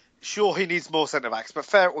 Sure, he needs more centre backs, but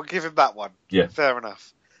we'll give him that one. Yeah, fair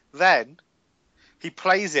enough. Then he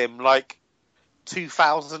plays him like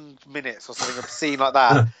 2,000 minutes or something obscene like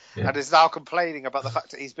that. Yeah. And is now complaining about the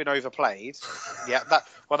fact that he's been overplayed. Yeah,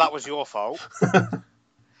 that was your fault.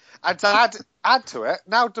 And to add to it,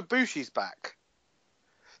 now Debussy's back.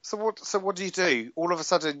 So what do you do? All of a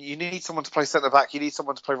sudden, you need someone to play centre back. You need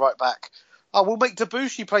someone to play right back. Oh, we'll make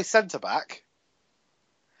Debussy play centre back,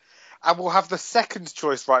 and we'll have the second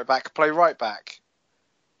choice right back play right back.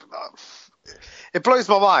 It blows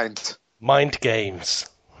my mind. Mind games.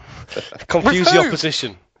 Confuse the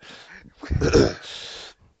opposition.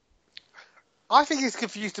 I think he's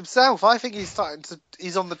confused himself. I think he's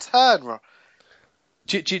on the turn.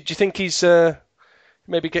 Do you think he's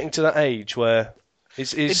maybe getting to that age where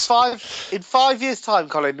in 5 years' time,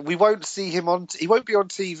 Colin, we won't see him he won't be on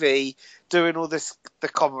TV doing all this, the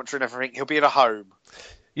commentary and everything. He'll be in a home.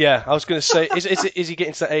 Yeah, I was going to say, is he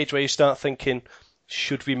getting to that age where you start thinking,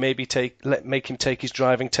 should we maybe make him take his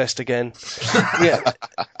driving test again? Yeah.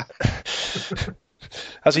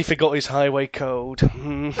 Has he forgot his highway code?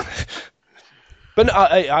 But no,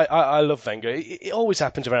 I love Wenger. It always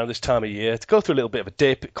happens around this time of year. To go through a little bit of a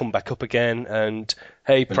dip, come back up again, and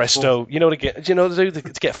hey, presto, you know what to do to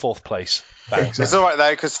get 4th place. Bang. It's all right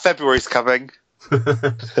though, because February's coming, and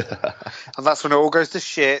that's when it all goes to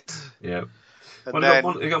shit. Yeah. You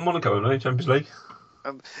got Monaco in the Champions League.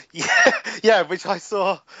 Which I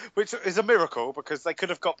saw, which is a miracle because they could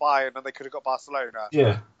have got Bayern and they could have got Barcelona.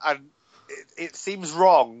 Yeah. And it seems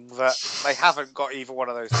wrong that they haven't got either one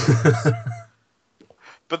of those teams.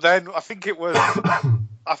 But then I think it might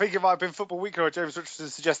have been Football Week where James Richardson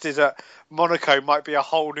suggested that Monaco might be a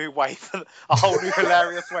whole new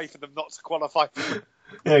hilarious way for them not to qualify.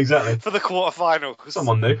 Yeah, exactly. For the quarterfinal.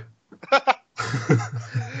 Someone knew.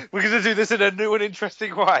 We're going to do this in a new and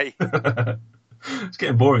interesting way. It's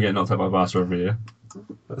getting boring getting knocked out by Barca every year.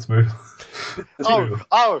 Let's move.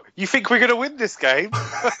 Oh, you think we're going to win this game?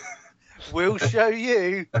 We'll show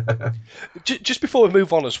you. Just before we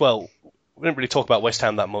move on as well, we didn't really talk about West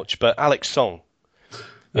Ham that much, but Alex Song.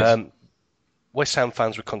 Yes. West Ham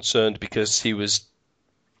fans were concerned because he was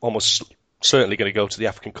almost certainly going to go to the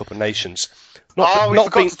African Cup of Nations.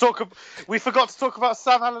 We forgot to talk about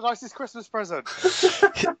Sam Allardyce's Christmas present.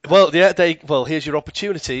 Well, here's your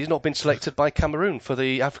opportunity. He's not been selected by Cameroon for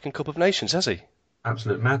the African Cup of Nations, has he?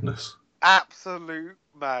 Absolute madness. Absolute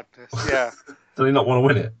madness, yeah. Do they not want to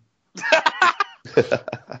win it?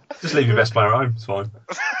 Just leave your best player at home, it's fine.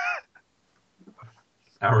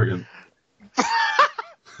 Arrogant.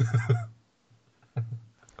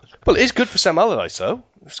 Well, it is good for Sam Allardyce, though.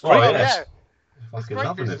 It's great. Oh, Yeah. It's Great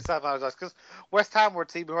loving news it. for Sam Allardyce, because West Ham were a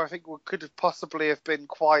team who I think could have possibly have been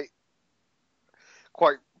quite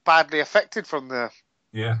badly affected from the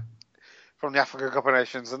African Cup of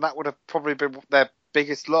Nations, and that would have probably been their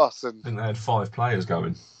biggest loss. And I think they had 5 players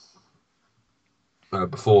going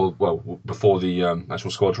before the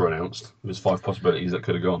actual squads were announced. There was 5 possibilities that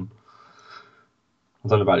could have gone. I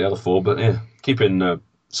don't know about the other 4, but yeah, keeping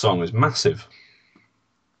Song is massive.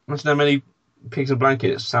 Imagine how many pigs and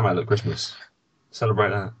blankets Sam had at Christmas. Celebrate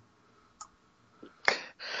that.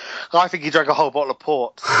 I think he drank a whole bottle of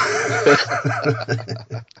port.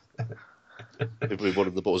 Maybe one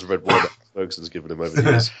of the bottles of red wine that Ferguson's given him over the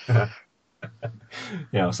years.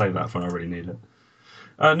 Yeah, I'll save that for when I really need it.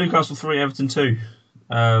 Newcastle 3, Everton 2.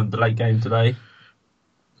 The late game today.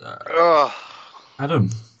 Adam.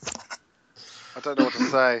 I don't know what to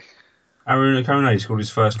say. Aruna Kone scored his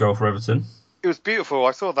first goal for Everton. It was beautiful.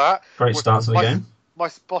 I saw that. Great start to the game. My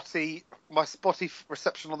spotty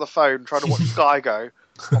reception on the phone trying to watch Sky Go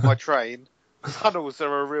on my train. Tunnels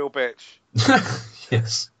are a real bitch.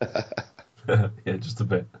 Yes. Yeah, just a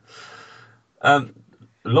bit. A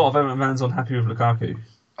lot of Everton fans unhappy with Lukaku.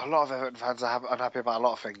 A lot of Everton fans are unhappy about a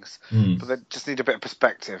lot of things, Mm. but they just need a bit of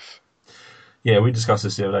perspective. Yeah, we discussed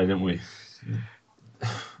this the other day, didn't we?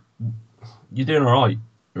 You're doing all right,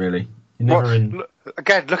 really. You're never in. Look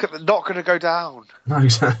at the not going to go down. No,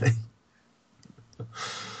 exactly.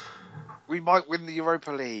 We might win the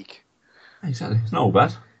Europa League. Exactly. It's not all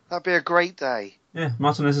bad. That'd be a great day. Yeah,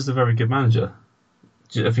 Martinez is a very good manager.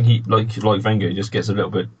 I think he, like Wenger, he just gets a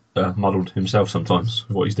little bit muddled himself sometimes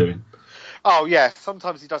with what he's doing. Oh yeah,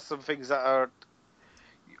 sometimes he does some things that are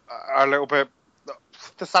a little bit.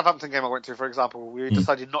 The Southampton game I went to, for example, we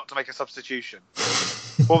decided not to make a substitution.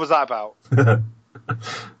 What was that about?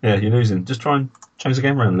 Yeah, you're losing. Just try and change the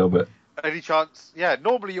game around a little bit. Any chance? Yeah,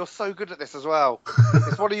 normally you're so good at this as well.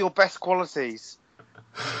 It's one of your best qualities.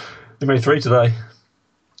 He made 3 today.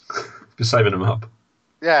 Just saving them up.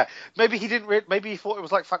 Yeah, maybe he didn't. Maybe he thought it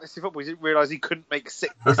was like fantasy football. He didn't realise he couldn't make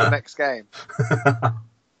 6 the next game.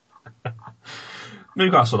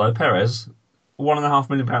 Newcastle though, Perez, £1.5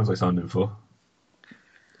 million they signed him for.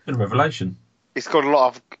 Been a revelation. He's got a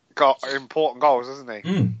lot of important goals, hasn't he?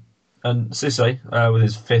 Mm. And Cisse, with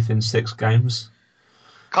his 5th in 6 games,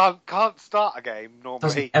 can't start a game normally.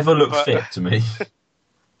 doesn't ever look fit to me.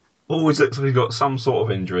 Always looks like he's got some sort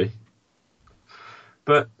of injury.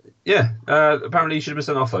 But yeah, apparently he should have been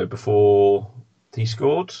sent off though before he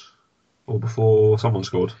scored, or before someone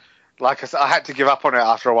scored. Like I said, I had to give up on it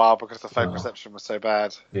after a while because the phone reception was so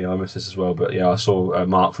bad. Yeah, I missed this as well. But yeah, I saw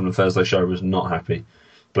Mark from the Thursday show was not happy,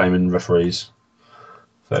 blaming referees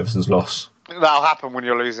for Everton's loss. That'll happen when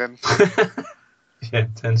you're losing. Yeah,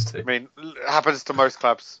 it tends to. I mean, it happens to most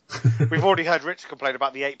clubs. We've already heard Rich complain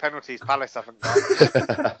about the 8 penalties Palace haven't got.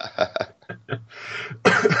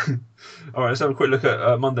 All right, let's have a quick look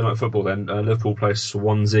at Monday Night Football then. Liverpool play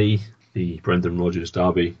Swansea, the Brendan Rodgers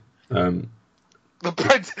derby. Oh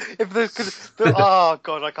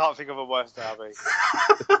God, I can't think of a worse derby.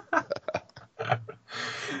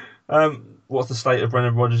 What's the state of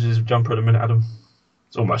Brendan Rodgers' jumper at the minute, Adam?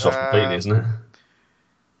 It's almost off completely, isn't it?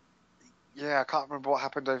 Yeah, I can't remember what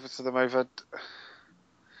happened over to them over.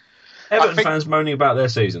 Everton fans moaning about their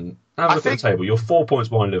season. Have a look at the table. You're 4 points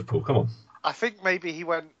behind Liverpool. Come on. I think maybe he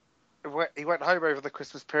went home over the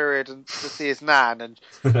Christmas period and to see his nan, and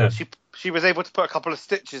she was able to put a couple of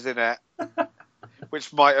stitches in it,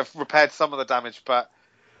 which might have repaired some of the damage, but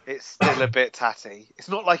it's still a bit tatty. It's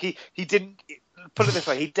not like he didn't. Put it this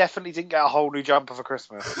way, he definitely didn't get a whole new jumper for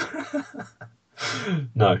Christmas.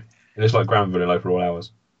 No, it looks like Granville in Local All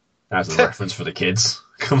Hours. That's a reference for the kids.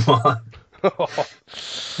 Come on.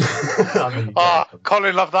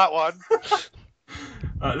 Colin loved that one.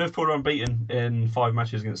 Liverpool are unbeaten in 5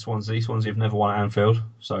 matches against Swansea. Swansea have never won at Anfield,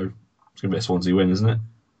 so it's going to be a Swansea win, isn't it?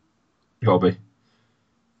 Got to be.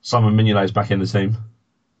 Simon Mignolet's back in the team.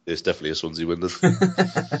 It's definitely a Swansea win then.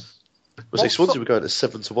 Swansea were going at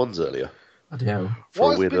 7-1s earlier. Bloody hell.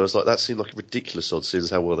 For a win. I was like, that seemed like a ridiculous odds, seeing as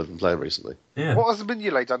how well they've been playing recently. Yeah. What has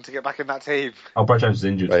Mignolet done to get back in that team? Oh, Brad Jones is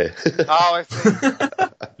injured. Oh, yeah. Oh, I see.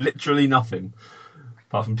 Literally nothing,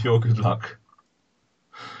 apart from pure good luck.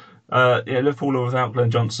 Liverpool are without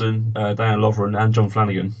Glenn Johnson, Dan Lovren and John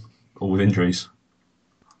Flanagan, all with injuries.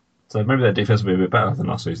 So maybe their defence will be a bit better than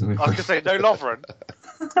last season. I was going to say, no Lovren.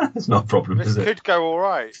 It's not a problem, This is it? could go all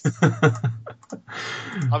right.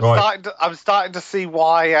 Right. I'm starting to see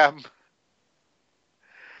why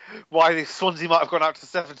the Swansea might have gone out to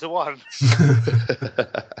 7-1.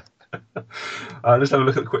 Let's have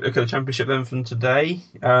a quick look at the Championship then from today.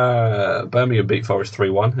 Birmingham beat Forest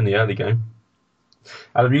 3-1 in the early game.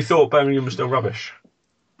 Adam, you thought Birmingham was still rubbish?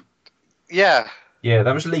 Yeah. Yeah,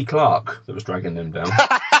 that was Lee Clark that was dragging them down.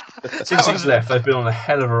 Since he's left, they've been on a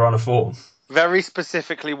hell of a run of form. Very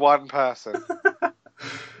specifically one person.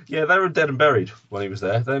 Yeah, they were dead and buried when he was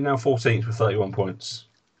there. They're now 14th with 31 points.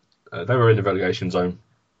 They were in the relegation zone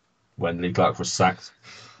when Lee Clark was sacked.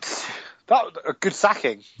 That was a good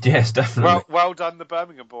sacking. Yes, definitely. Well done, the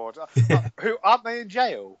Birmingham board. Who aren't they in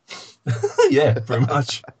jail? Yeah, pretty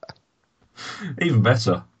much. Even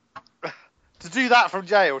better. To do that from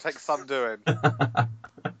jail takes some doing.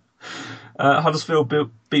 Huddersfield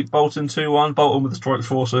beat Bolton 2-1. Bolton with the strike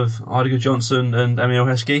force of Heidegger Johnson and Emil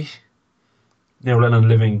Heskey. Neil Lennon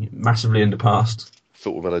living massively in the past.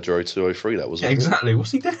 Football Manager 0203, that was. Yeah, exactly. What's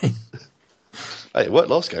he doing? Hey, it worked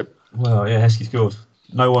last game. Well, yeah, Heskey scored.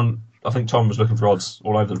 No one. I think Tom was looking for odds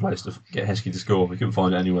all over the place to get Heskey to score. We couldn't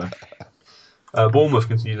find it anywhere. Bournemouth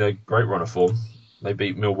continued their great run of form. They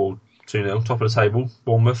beat Millwall 2-0, top of the table.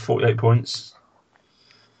 Bournemouth, 48 points.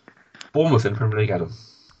 Bournemouth in Premier League, Adam.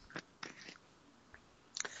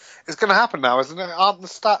 It's going to happen now, isn't it? Aren't the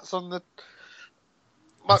stats on the...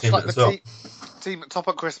 Much Team like at the team at top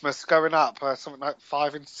at Christmas going up, something like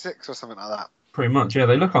 5-6 or something like that. Pretty much, yeah.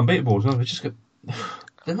 They look unbeatable as well.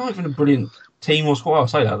 They're not even a brilliant team or squad. I'll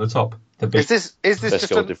say that at the top. Is this Best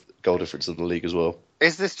just goal difference in the league as well.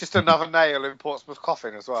 Is this just another nail in Portsmouth's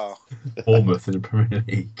coffin as well? Bournemouth in the Premier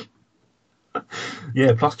League.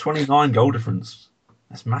 Yeah, plus 29 goal difference.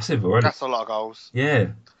 That's massive already. That's a lot of goals. Yeah.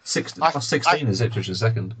 Plus 16 is Ipswich in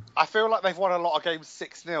second. I feel like they've won a lot of games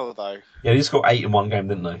 6-0 though. Yeah, they just got 8 in one game,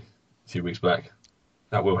 didn't they? A few weeks back.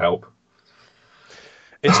 That will help.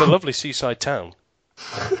 It's a lovely seaside town.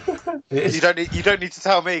 It is. You don't need to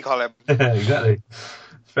tell me, Colin. Exactly.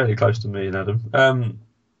 It's fairly close to me and Adam.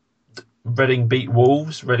 Reading beat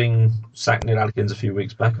Wolves. Reading sacked Neil Adkins a few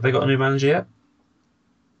weeks back. Have they got a new manager yet?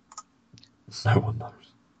 No one knows.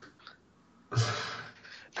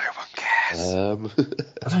 No one cares.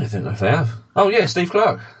 I don't think if they have. Oh yeah, Steve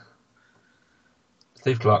Clark.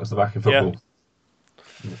 Steve Clark's the back in football.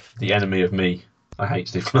 Yeah. The enemy of me. I hate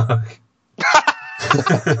Steve Clark.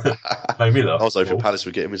 Made me laugh. I was hoping Palace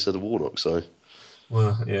would get him instead of Warnock, so.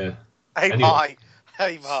 Well, yeah. Aim Anyway. high.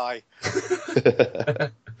 Aim high.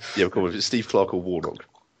 Yeah, come on, if it's Steve Clark or Warnock.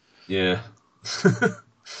 Yeah.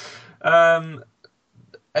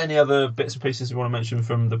 Any other bits and pieces you want to mention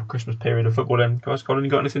from the Christmas period of football then, guys? Colin, you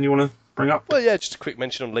got anything you want to bring up? Well, yeah, just a quick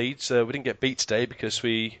mention on Leeds. We didn't get beat today because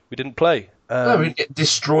we didn't play. No, we get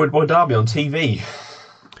destroyed by Derby on TV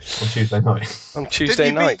on Tuesday night. On Tuesday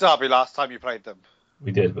Didn't you night. beat Derby last time you played them?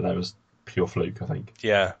 We did, but that was pure fluke, I think.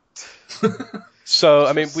 Yeah. So,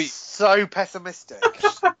 I mean, So pessimistic.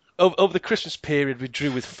 over the Christmas period, we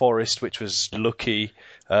drew with Forest, which was lucky.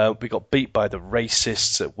 We got beat by the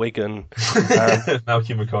racists at Wigan.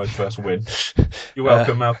 Malky Mackay's first win. You're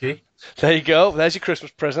welcome, Malky. There you go. There's your Christmas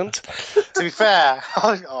present. To be fair,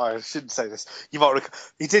 I shouldn't say this. He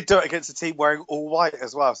did do it against a team wearing all white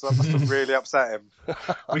as well, so that must have really upset him.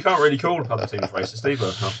 We can't really call other teams racist either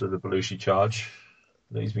after the Belushi charge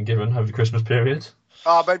that he's been given over the Christmas period.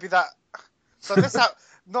 Maybe that. So this how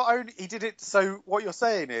not only he did it. So what you're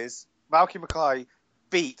saying is Malky Mackay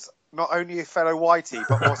beat not only a fellow whitey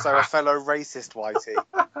but also a fellow racist whitey.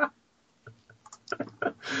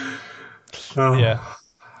 Oh.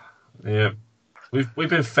 Yeah. We've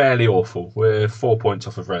been fairly awful. We're 4 points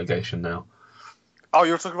off of relegation now. Oh,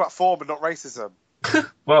 you're talking about form and not racism.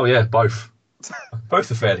 Well, yeah, both.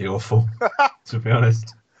 Both are fairly awful, to be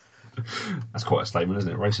honest. That's quite a statement,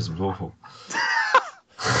 isn't it? Racism's awful.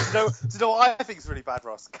 Do you know what I think is really bad,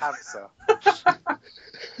 Ross? Cancer.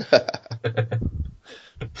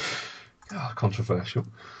 Controversial.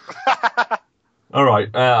 All right.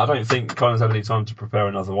 I don't think Colin's had any time to prepare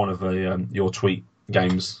another one of your tweet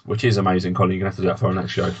games, which is amazing, Colin. You're going to have to do that for our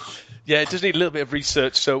next show. Yeah, it does need a little bit of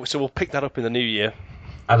research, so we'll pick that up in the new year.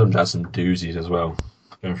 Adam's had some doozies as well.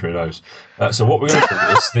 Going through those. So what we're going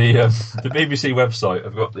to do is the BBC website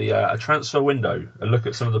have got the a transfer window, a look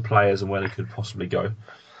at some of the players and where they could possibly go.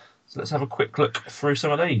 So let's have a quick look through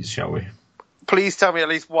some of these, shall we? Please tell me at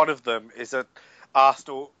least one of them is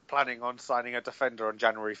Arsenal planning on signing a defender on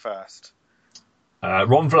January 1st.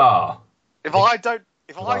 Ron Vlaar. If I don't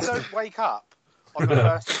wake up on the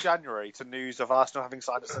 1st of January to news of Arsenal having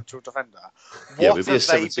signed a central defender, what we'd be a have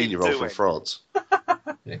they been 17-year-old doing? from France.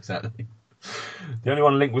 Yeah, exactly. The only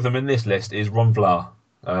one linked with them in this list is Ron Vlaar.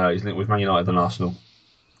 He's linked with Man United and Arsenal.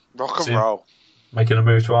 Rock and See, roll. Making a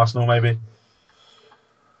move to Arsenal, maybe?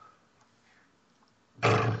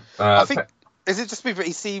 I think, is it just me, but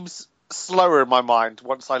he seems slower in my mind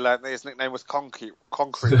once I learned that his nickname was Concrete.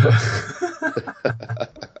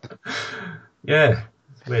 Yeah,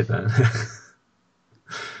 it's weird that.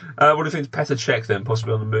 What do you think of Petr Cech then,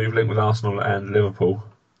 possibly on the move, linked with Arsenal and Liverpool?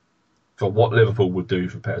 For what Liverpool would do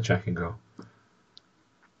for Petr Cech in goal?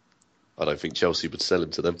 I don't think Chelsea would sell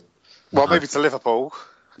him to them. Well, maybe to Liverpool.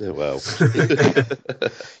 Yeah, well.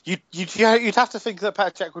 You'd have to think that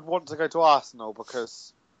Petr Cech would want to go to Arsenal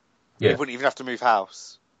because he wouldn't even have to move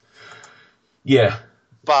house. Yeah.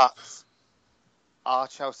 But are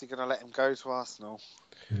Chelsea going to let him go to Arsenal?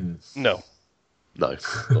 No. No,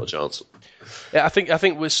 not a chance. Yeah, I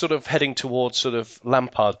think we're sort of heading towards sort of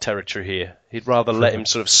Lampard territory here. He'd rather let him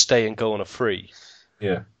sort of stay and go on a free.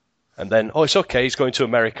 Yeah. And then, it's okay, he's going to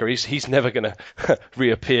America. He's never going to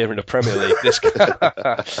reappear in the Premier League. This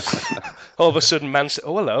guy. All of a sudden, Man City,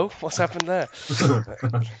 hello, what's happened there?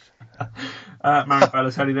 Mario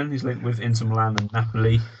Balotelli then, he's linked with Inter Milan and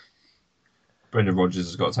Napoli. Brendan Rodgers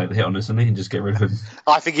has got to take the hit on this, and he can just get rid of him.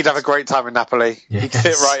 I think he'd have a great time in Napoli. Yes. He'd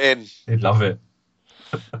fit right in. He'd love it.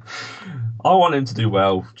 I want him to do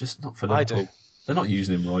well, just not for Liverpool. I do. They're not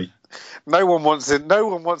using him right. No one wants it. No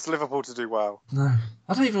one wants Liverpool to do well. No,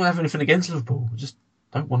 I don't even have anything against Liverpool. I just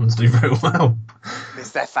don't want them to do very well.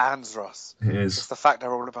 It's their fans, Ross. It It's is. the fact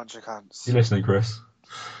they're all a bunch of cunts. You listening, Chris?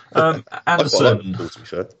 I quite like Anderson. Liverpool, to be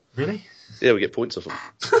fair. Really? Yeah, we get points off them.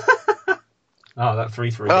 Oh, that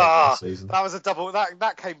 3-3 Ah, last season. that was a double.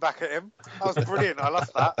 That came back at him. That was brilliant. I love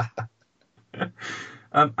that.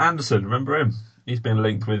 Anderson, remember him? He's been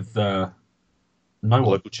linked with no one.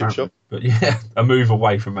 Local chip apparently. shop. But yeah, a move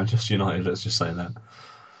away from Manchester United, let's just say that.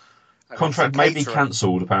 And Contract it's a may be catering.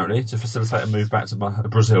 cancelled, apparently, to facilitate a move back to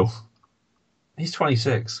Brazil. He's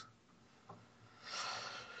 26.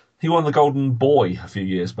 He won the Golden Boy a few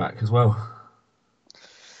years back as well.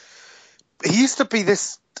 He used to be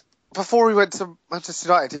this before he went to Manchester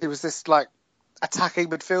United. He was this like attacking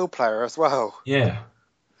midfield player as well. Yeah.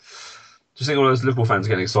 Just think all those Liverpool fans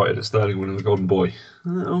getting excited at Sterling winning the Golden Boy. A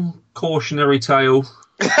little cautionary tale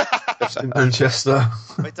in Manchester.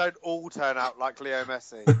 They don't all turn out like Leo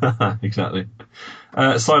Messi. Exactly.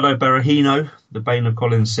 Silo Berahino, the bane of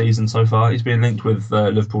Collins' season so far, he's been linked with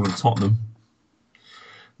Liverpool and Tottenham.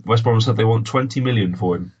 West Brom said they want 20 million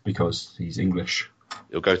for him because he's English.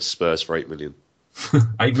 He'll go to Spurs for 8 million.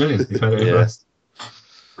 8 million, you've heard it Yeah. first.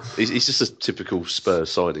 He's just a typical Spurs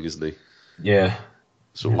signing, isn't he? Yeah.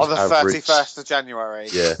 Sort On the average. 31st of January.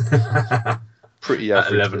 Yeah. Pretty At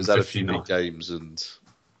average. He's had a few 11:59. big games, and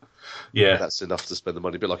Yeah. that's enough to spend the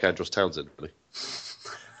money. A bit like Andros Townsend, really.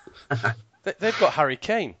 They've got Harry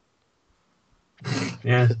Kane.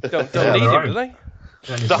 Yeah. Don't Yeah, need they're him, do right.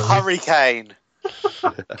 they? The Hurricane.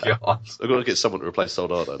 God. I've got to get someone to replace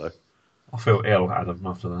Soldado, though. I feel ill, Adam,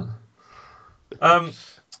 after that.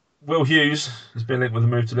 Will Hughes has been linked with a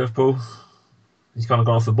move to Liverpool. He's kind of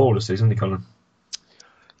gone off the ball this season, hasn't he, Colin?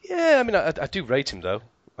 Yeah, I mean, I do rate him, though.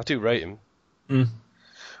 I do rate him.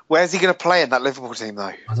 Where's he going to play in that Liverpool team,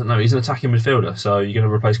 though? I don't know. He's an attacking midfielder, so you're going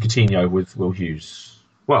to replace Coutinho with Will Hughes.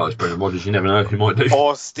 Well, it's Brendan Rodgers. You never know who might do.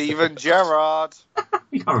 Or Steven Gerrard.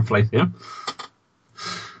 You can't replace him.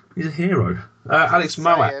 He's a hero. Alex Saying.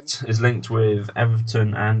 Mowatt is linked with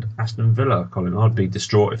Everton and Aston Villa, Colin. I'd be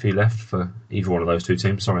distraught if he left for either one of those two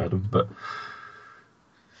teams. Sorry, Adam, but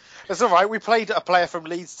It's all right. We played a player from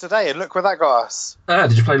Leeds today, and look where that got us.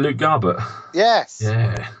 did you play Luke Garbett? Yes.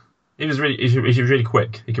 Yeah, he was really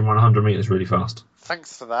quick. He can run 100 metres really fast.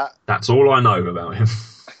 Thanks for that. That's all I know about him.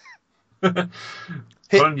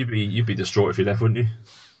 Colin, you'd be distraught if he left, wouldn't you?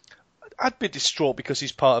 I'd be distraught because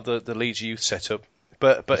he's part of the Leeds youth setup.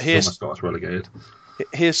 But Almost here's got us relegated.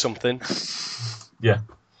 something. Yeah.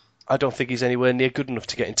 I don't think he's anywhere near good enough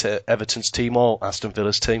to get into Everton's team or Aston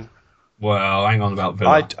Villa's team. Well, hang on about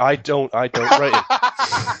Villa. I don't rate him.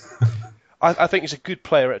 I think he's a good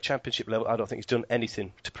player at a championship level. I don't think he's done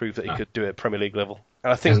anything to prove that he could do it at Premier League level.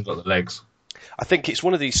 And I He hasn't think got the legs. it's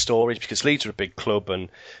one of these stories because Leeds are a big club and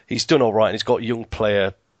he's done all right and he's got young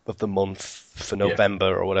player of the month for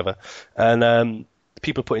November or whatever. And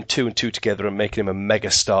people putting 2 and 2 together and making him a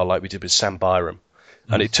mega star like we did with Sam Byram.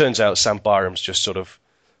 And it turns out Sam Byram's just sort of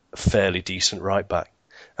a fairly decent right back.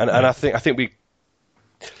 And I think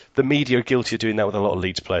the media are guilty of doing that with a lot of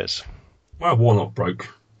Leeds players. Well, Warnock broke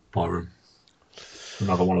Byram.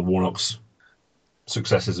 Another one of Warnock's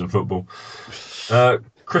successes in football.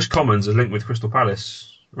 Chris Commons is linked with Crystal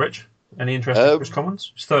Palace. Rich, any interest in Chris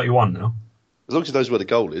Commons? He's 31 now. As long as he knows where the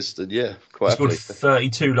goal is, then yeah, quite happily. He scored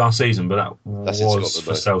 32 last season, but that That's was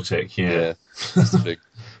for Celtic. Yeah. That's the thing.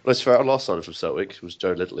 Well, it's fair. Our last signing from Celtic was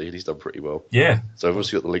Joe Ledley, and he's done pretty well. Yeah. So I've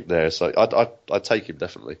also got the link there. So I'd take him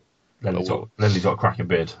definitely. Ledley's got a cracking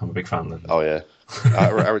beard. I'm a big fan of Ledley. Oh yeah.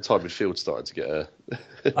 Our entire midfield started to get a.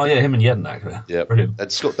 Oh yeah, him and Jednak there. Yeah, brilliant.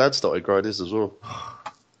 And Scott Dann started growing his as well.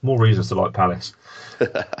 More reasons to like Palace.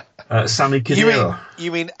 Sami Khedira.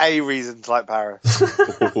 You mean a reason to like Paris?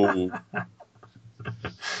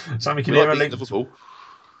 Sami Khedira linked Liverpool.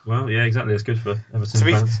 Well, yeah, exactly. It's good for Everton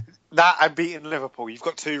fans. That and beating Liverpool. You've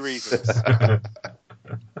got 2 reasons.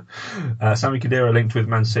 Sami Khedira linked with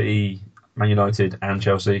Man City, Man United, and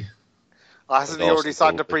Chelsea. Hasn't he already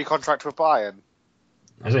signed a pre-contract with Bayern?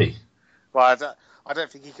 Has he? Well, I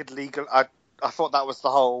don't think he could legal. I thought that was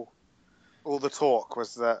all the talk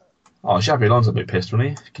was that. Oh, Xabi Alonso's a bit pissed,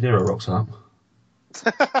 wasn't he? Khedira rocks up.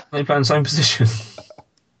 They play in the same position.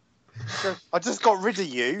 I just got rid of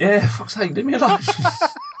you. Yeah, fuck's sake, leave me alone.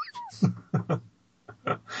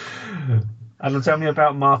 And tell me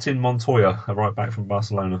about Martin Montoya, a right back from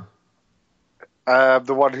Barcelona.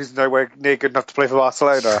 The one who's nowhere near good enough to play for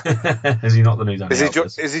Barcelona. Is he not the new Dani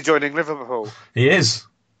Alves? Is he joining Liverpool? He is.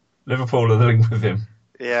 Liverpool are the link with him.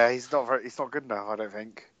 Yeah, he's not good enough. I don't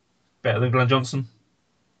think. Better than Glenn Johnson.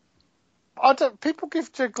 People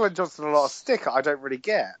give Glenn Johnson a lot of stick. I don't really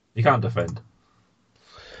get. He can't defend.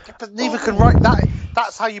 Yeah, but neither can right.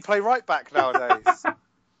 That's how you play right back nowadays.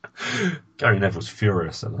 Gary Neville's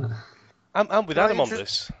furious at that. I'm with Adam on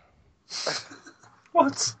this.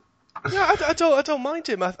 What? Yeah, I don't mind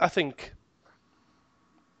him. I think.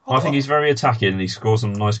 I think he's very attacking and he scores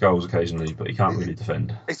some nice goals occasionally, but he can't really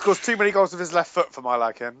defend. He scores too many goals with his left foot for my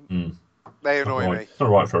liking. They annoy me. It's not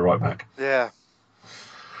right for a right back. Yeah.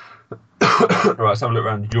 Right, let's have a look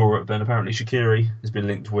around Europe then. Apparently Shaqiri has been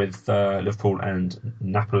linked with Liverpool and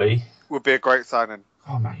Napoli. Would be a great signing.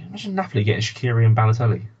 Oh man, imagine Napoli getting Shaqiri and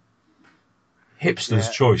Balotelli. Hipster's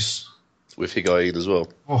choice. With Higuain as well.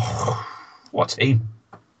 Oh, what a team.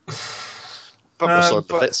 We'll sign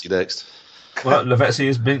Lavezzi next. Well, Lavezzi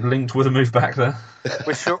has been linked with a move back there.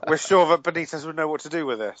 We're sure that Benitez would know what to do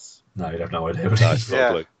with this. No, he'd have no idea. Would he?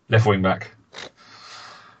 Yeah. Left wing back.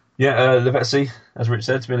 Yeah, Lavezzi, as Rich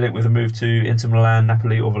said, has been linked with a move to Inter Milan,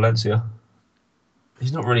 Napoli or Valencia.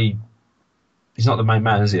 He's not the main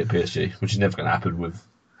man, is he, at PSG? Which is never going to happen with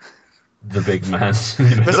the big man.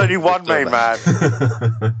 There's only one main man.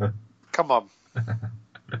 Come on.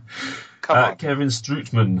 Come on. Kevin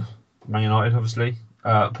Strootman, Man United, obviously.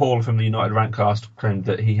 Paul from the United Rantcast claimed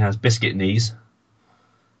that he has biscuit knees.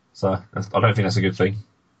 So I don't think that's a good thing.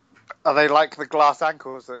 Are they like the glass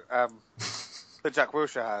ankles that Jack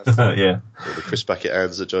Wilshere has? Yeah. Or the Chris Packet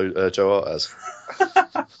hands that Joe Hart has.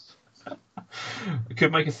 It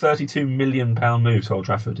could make a £32 million move to Old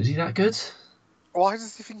Trafford. Is he that good? Why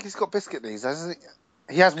does he think he's got biscuit knees?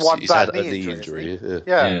 He has one bad knee injury.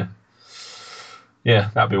 Yeah. Yeah,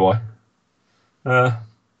 that'd be why. The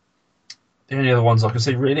only other ones I can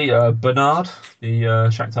see, really, Bernard, the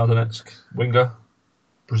Shakhtar Donetsk winger,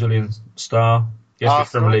 Brazilian star.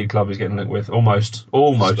 Yes, the Premier League club he's getting linked with. Almost.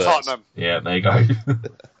 Tottenham. Yeah, there you go.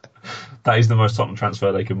 That is the most Tottenham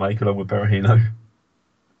transfer they can make, along with Berahino.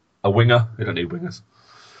 A winger. They don't need wingers.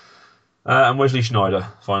 And Wesley Sneijder,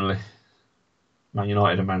 finally. Man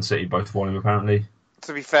United and Man City both want him, apparently.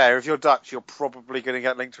 To be fair, if you're Dutch, you're probably going to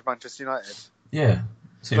get linked to Manchester United. Yeah.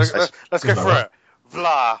 Let's go for it.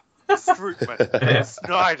 Vla, Strootman,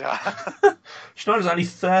 Sneijder. Schneider's only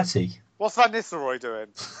 30. What's Van Nistelrooy doing?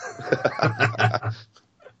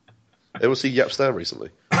 Ever see Yap Stan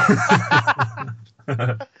recently?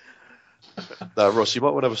 No, Ross, you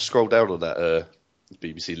might want to have a scroll down on that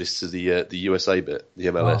BBC list to the USA bit, the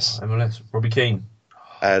MLS. Oh, MLS. Robbie Keane.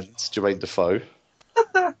 And Jermaine Defoe.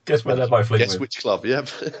 Guess where they're both linked Guess with. which club, yeah.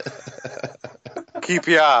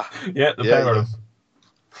 QPR. Yeah, the pair of them.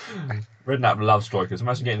 Redknapp loves strikers.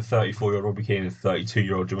 Imagine getting 34-year-old Robbie Keane and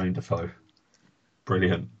 32-year-old Jermaine Defoe.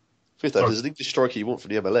 Brilliant. If there's an English striker you want from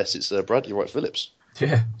the MLS, it's Bradley Wright Phillips.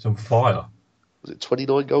 Yeah, it's on fire. Was it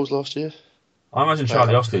 29 goals last year? I imagine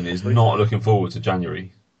Charlie Austin is not looking forward to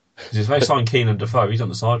January. Because if they sign Keane and Defoe, he's on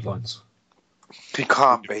the sidelines. He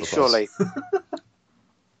can't be, surely.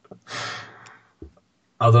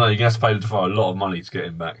 I don't know, you're going to have to pay Defoe a lot of money to get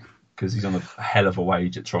him back. because he's on a hell of a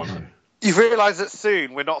wage at Toronto. You realise that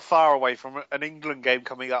soon we're not far away from an England game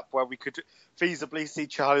coming up where we could feasibly see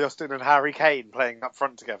Charlie Austin and Harry Kane playing up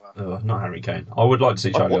front together. Not Harry Kane. I would like to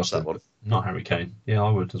see Charlie watch that Austin. one. Not Harry Kane. Yeah, I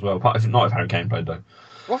would as well. Not if Harry Kane played, though.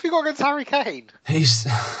 What have you got against Harry Kane? He's...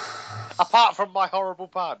 Apart from my horrible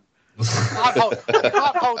pun. You can't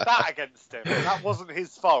hold that against him. That wasn't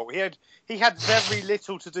his fault. He had very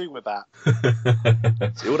little to do with that.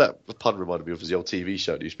 See, all that pun reminded me of was the old TV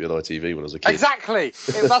show that used to be on ITV when I was a kid. Exactly.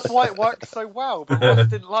 That's why it worked so well, but Ross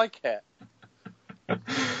didn't like it.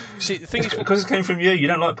 See, the thing is, because it came from you. You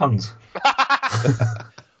don't like puns.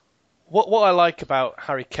 what I like about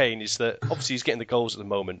Harry Kane is that obviously he's getting the goals at the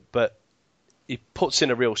moment, but he puts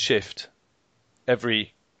in a real shift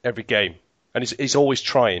every game, and he's always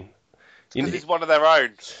trying. Because he's one of their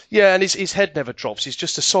own. Yeah, and his head never drops. He's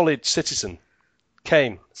just a solid citizen.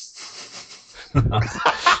 Kane.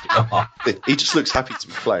 He just looks happy to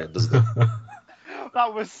be playing, doesn't he?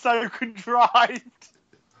 That was so contrived.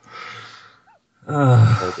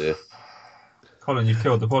 Oh dear. Colin, you've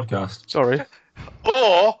killed the podcast. Sorry.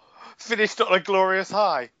 Or finished on a glorious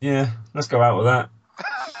high. Yeah, let's go out with that.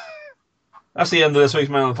 That's the end of this week's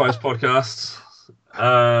Man on the Post podcast.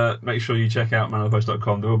 Make sure you check out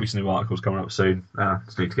manonthepost.com. There will be some new articles coming up soon.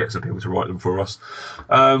 Just need to get some people to write them for us.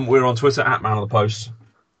 We're on Twitter at Man on the Post.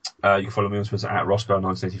 You can follow me on Twitter at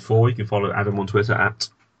Rossbell1984. You can follow Adam on Twitter at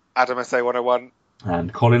AdamSA101.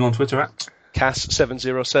 and Colin on Twitter at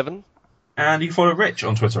Cass707. and you can follow Rich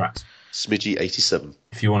on Twitter at Smidgy87.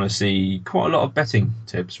 if you want to see quite a lot of betting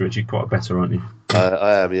tips. Rich, you're quite a better, aren't you?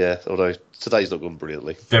 I am, yeah. Although today's not gone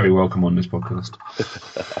brilliantly. Very welcome on this podcast.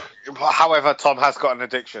 However, Tom has got an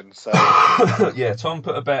addiction, so... Yeah, Tom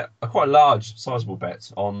put a quite large, sizable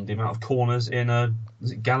bet on the amount of corners in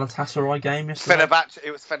is it Galatasaray game yesterday?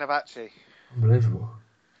 It was Fenerbahce. Unbelievable.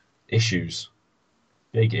 Issues.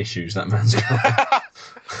 Big issues that man's got.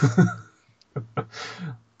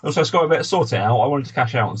 Also, Sky Bet, sort it out. I wanted to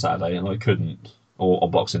cash out on Saturday and I couldn't, or on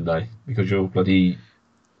Boxing Day, because your bloody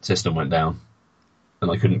system went down and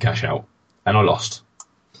I couldn't cash out and I lost.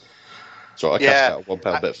 So I cashed out a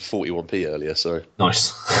 £1 bet for 41p earlier, so...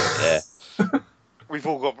 Nice. Yeah. We've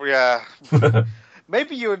all got... Yeah.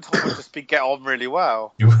 Maybe you and Tom would just get on really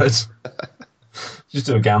well. You would. Just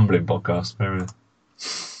do a gambling podcast, apparently.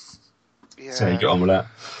 Yeah. So you get on with that.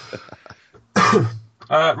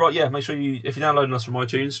 Right, yeah, make sure if you're downloading us from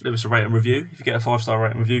iTunes, leave us a rate and review. If you get a 5-star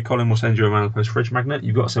rate and review, Colin will send you a Man on the Post fridge magnet.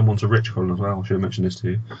 You've got to send one to Rich, Colin, as well. I should have mentioned this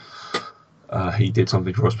to you. He did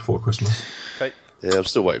something for us before Christmas. Okay. Yeah, I'm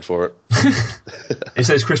still waiting for it. It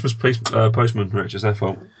says Christmas postman, Rich. It's their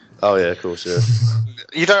fault. Oh, yeah, of course, yeah.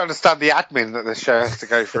 You don't understand the admin that this show has to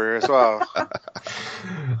go through as well.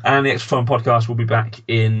 And the Extra Time podcast will be back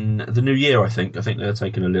in the new year, I think. I think they're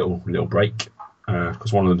taking a little break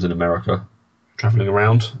because one of them's in America, travelling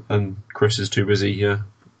around, and Chris is too busy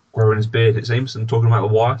growing his beard, it seems, and talking about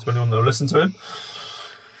The Wire to anyone that will listen to him.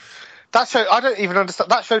 That show, I don't even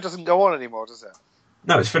understand. That show doesn't go on anymore, does it?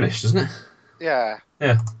 No, it's finished, isn't it? Yeah.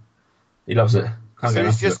 Yeah. He loves it. Can't get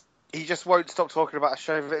enough of it. He just won't stop talking about a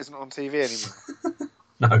show that isn't on TV anymore.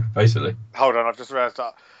 No, basically. Hold on, I've just realised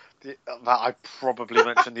that I probably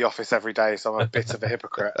mention The Office every day, so I'm a bit of a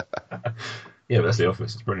hypocrite. Yeah, but that's The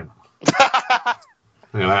Office. It's brilliant. Look at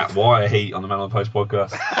that. Wire heat on the Man on the Post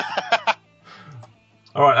podcast.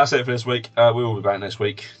 All right, that's it for this week. We will be back next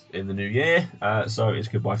week in the new year. So it's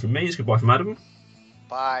goodbye from me. It's goodbye from Adam.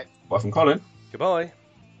 Bye. Bye from Colin. Goodbye.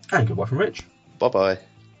 And goodbye from Rich. Bye-bye.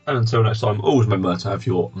 And until next time, always remember to have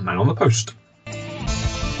your Man on the Post.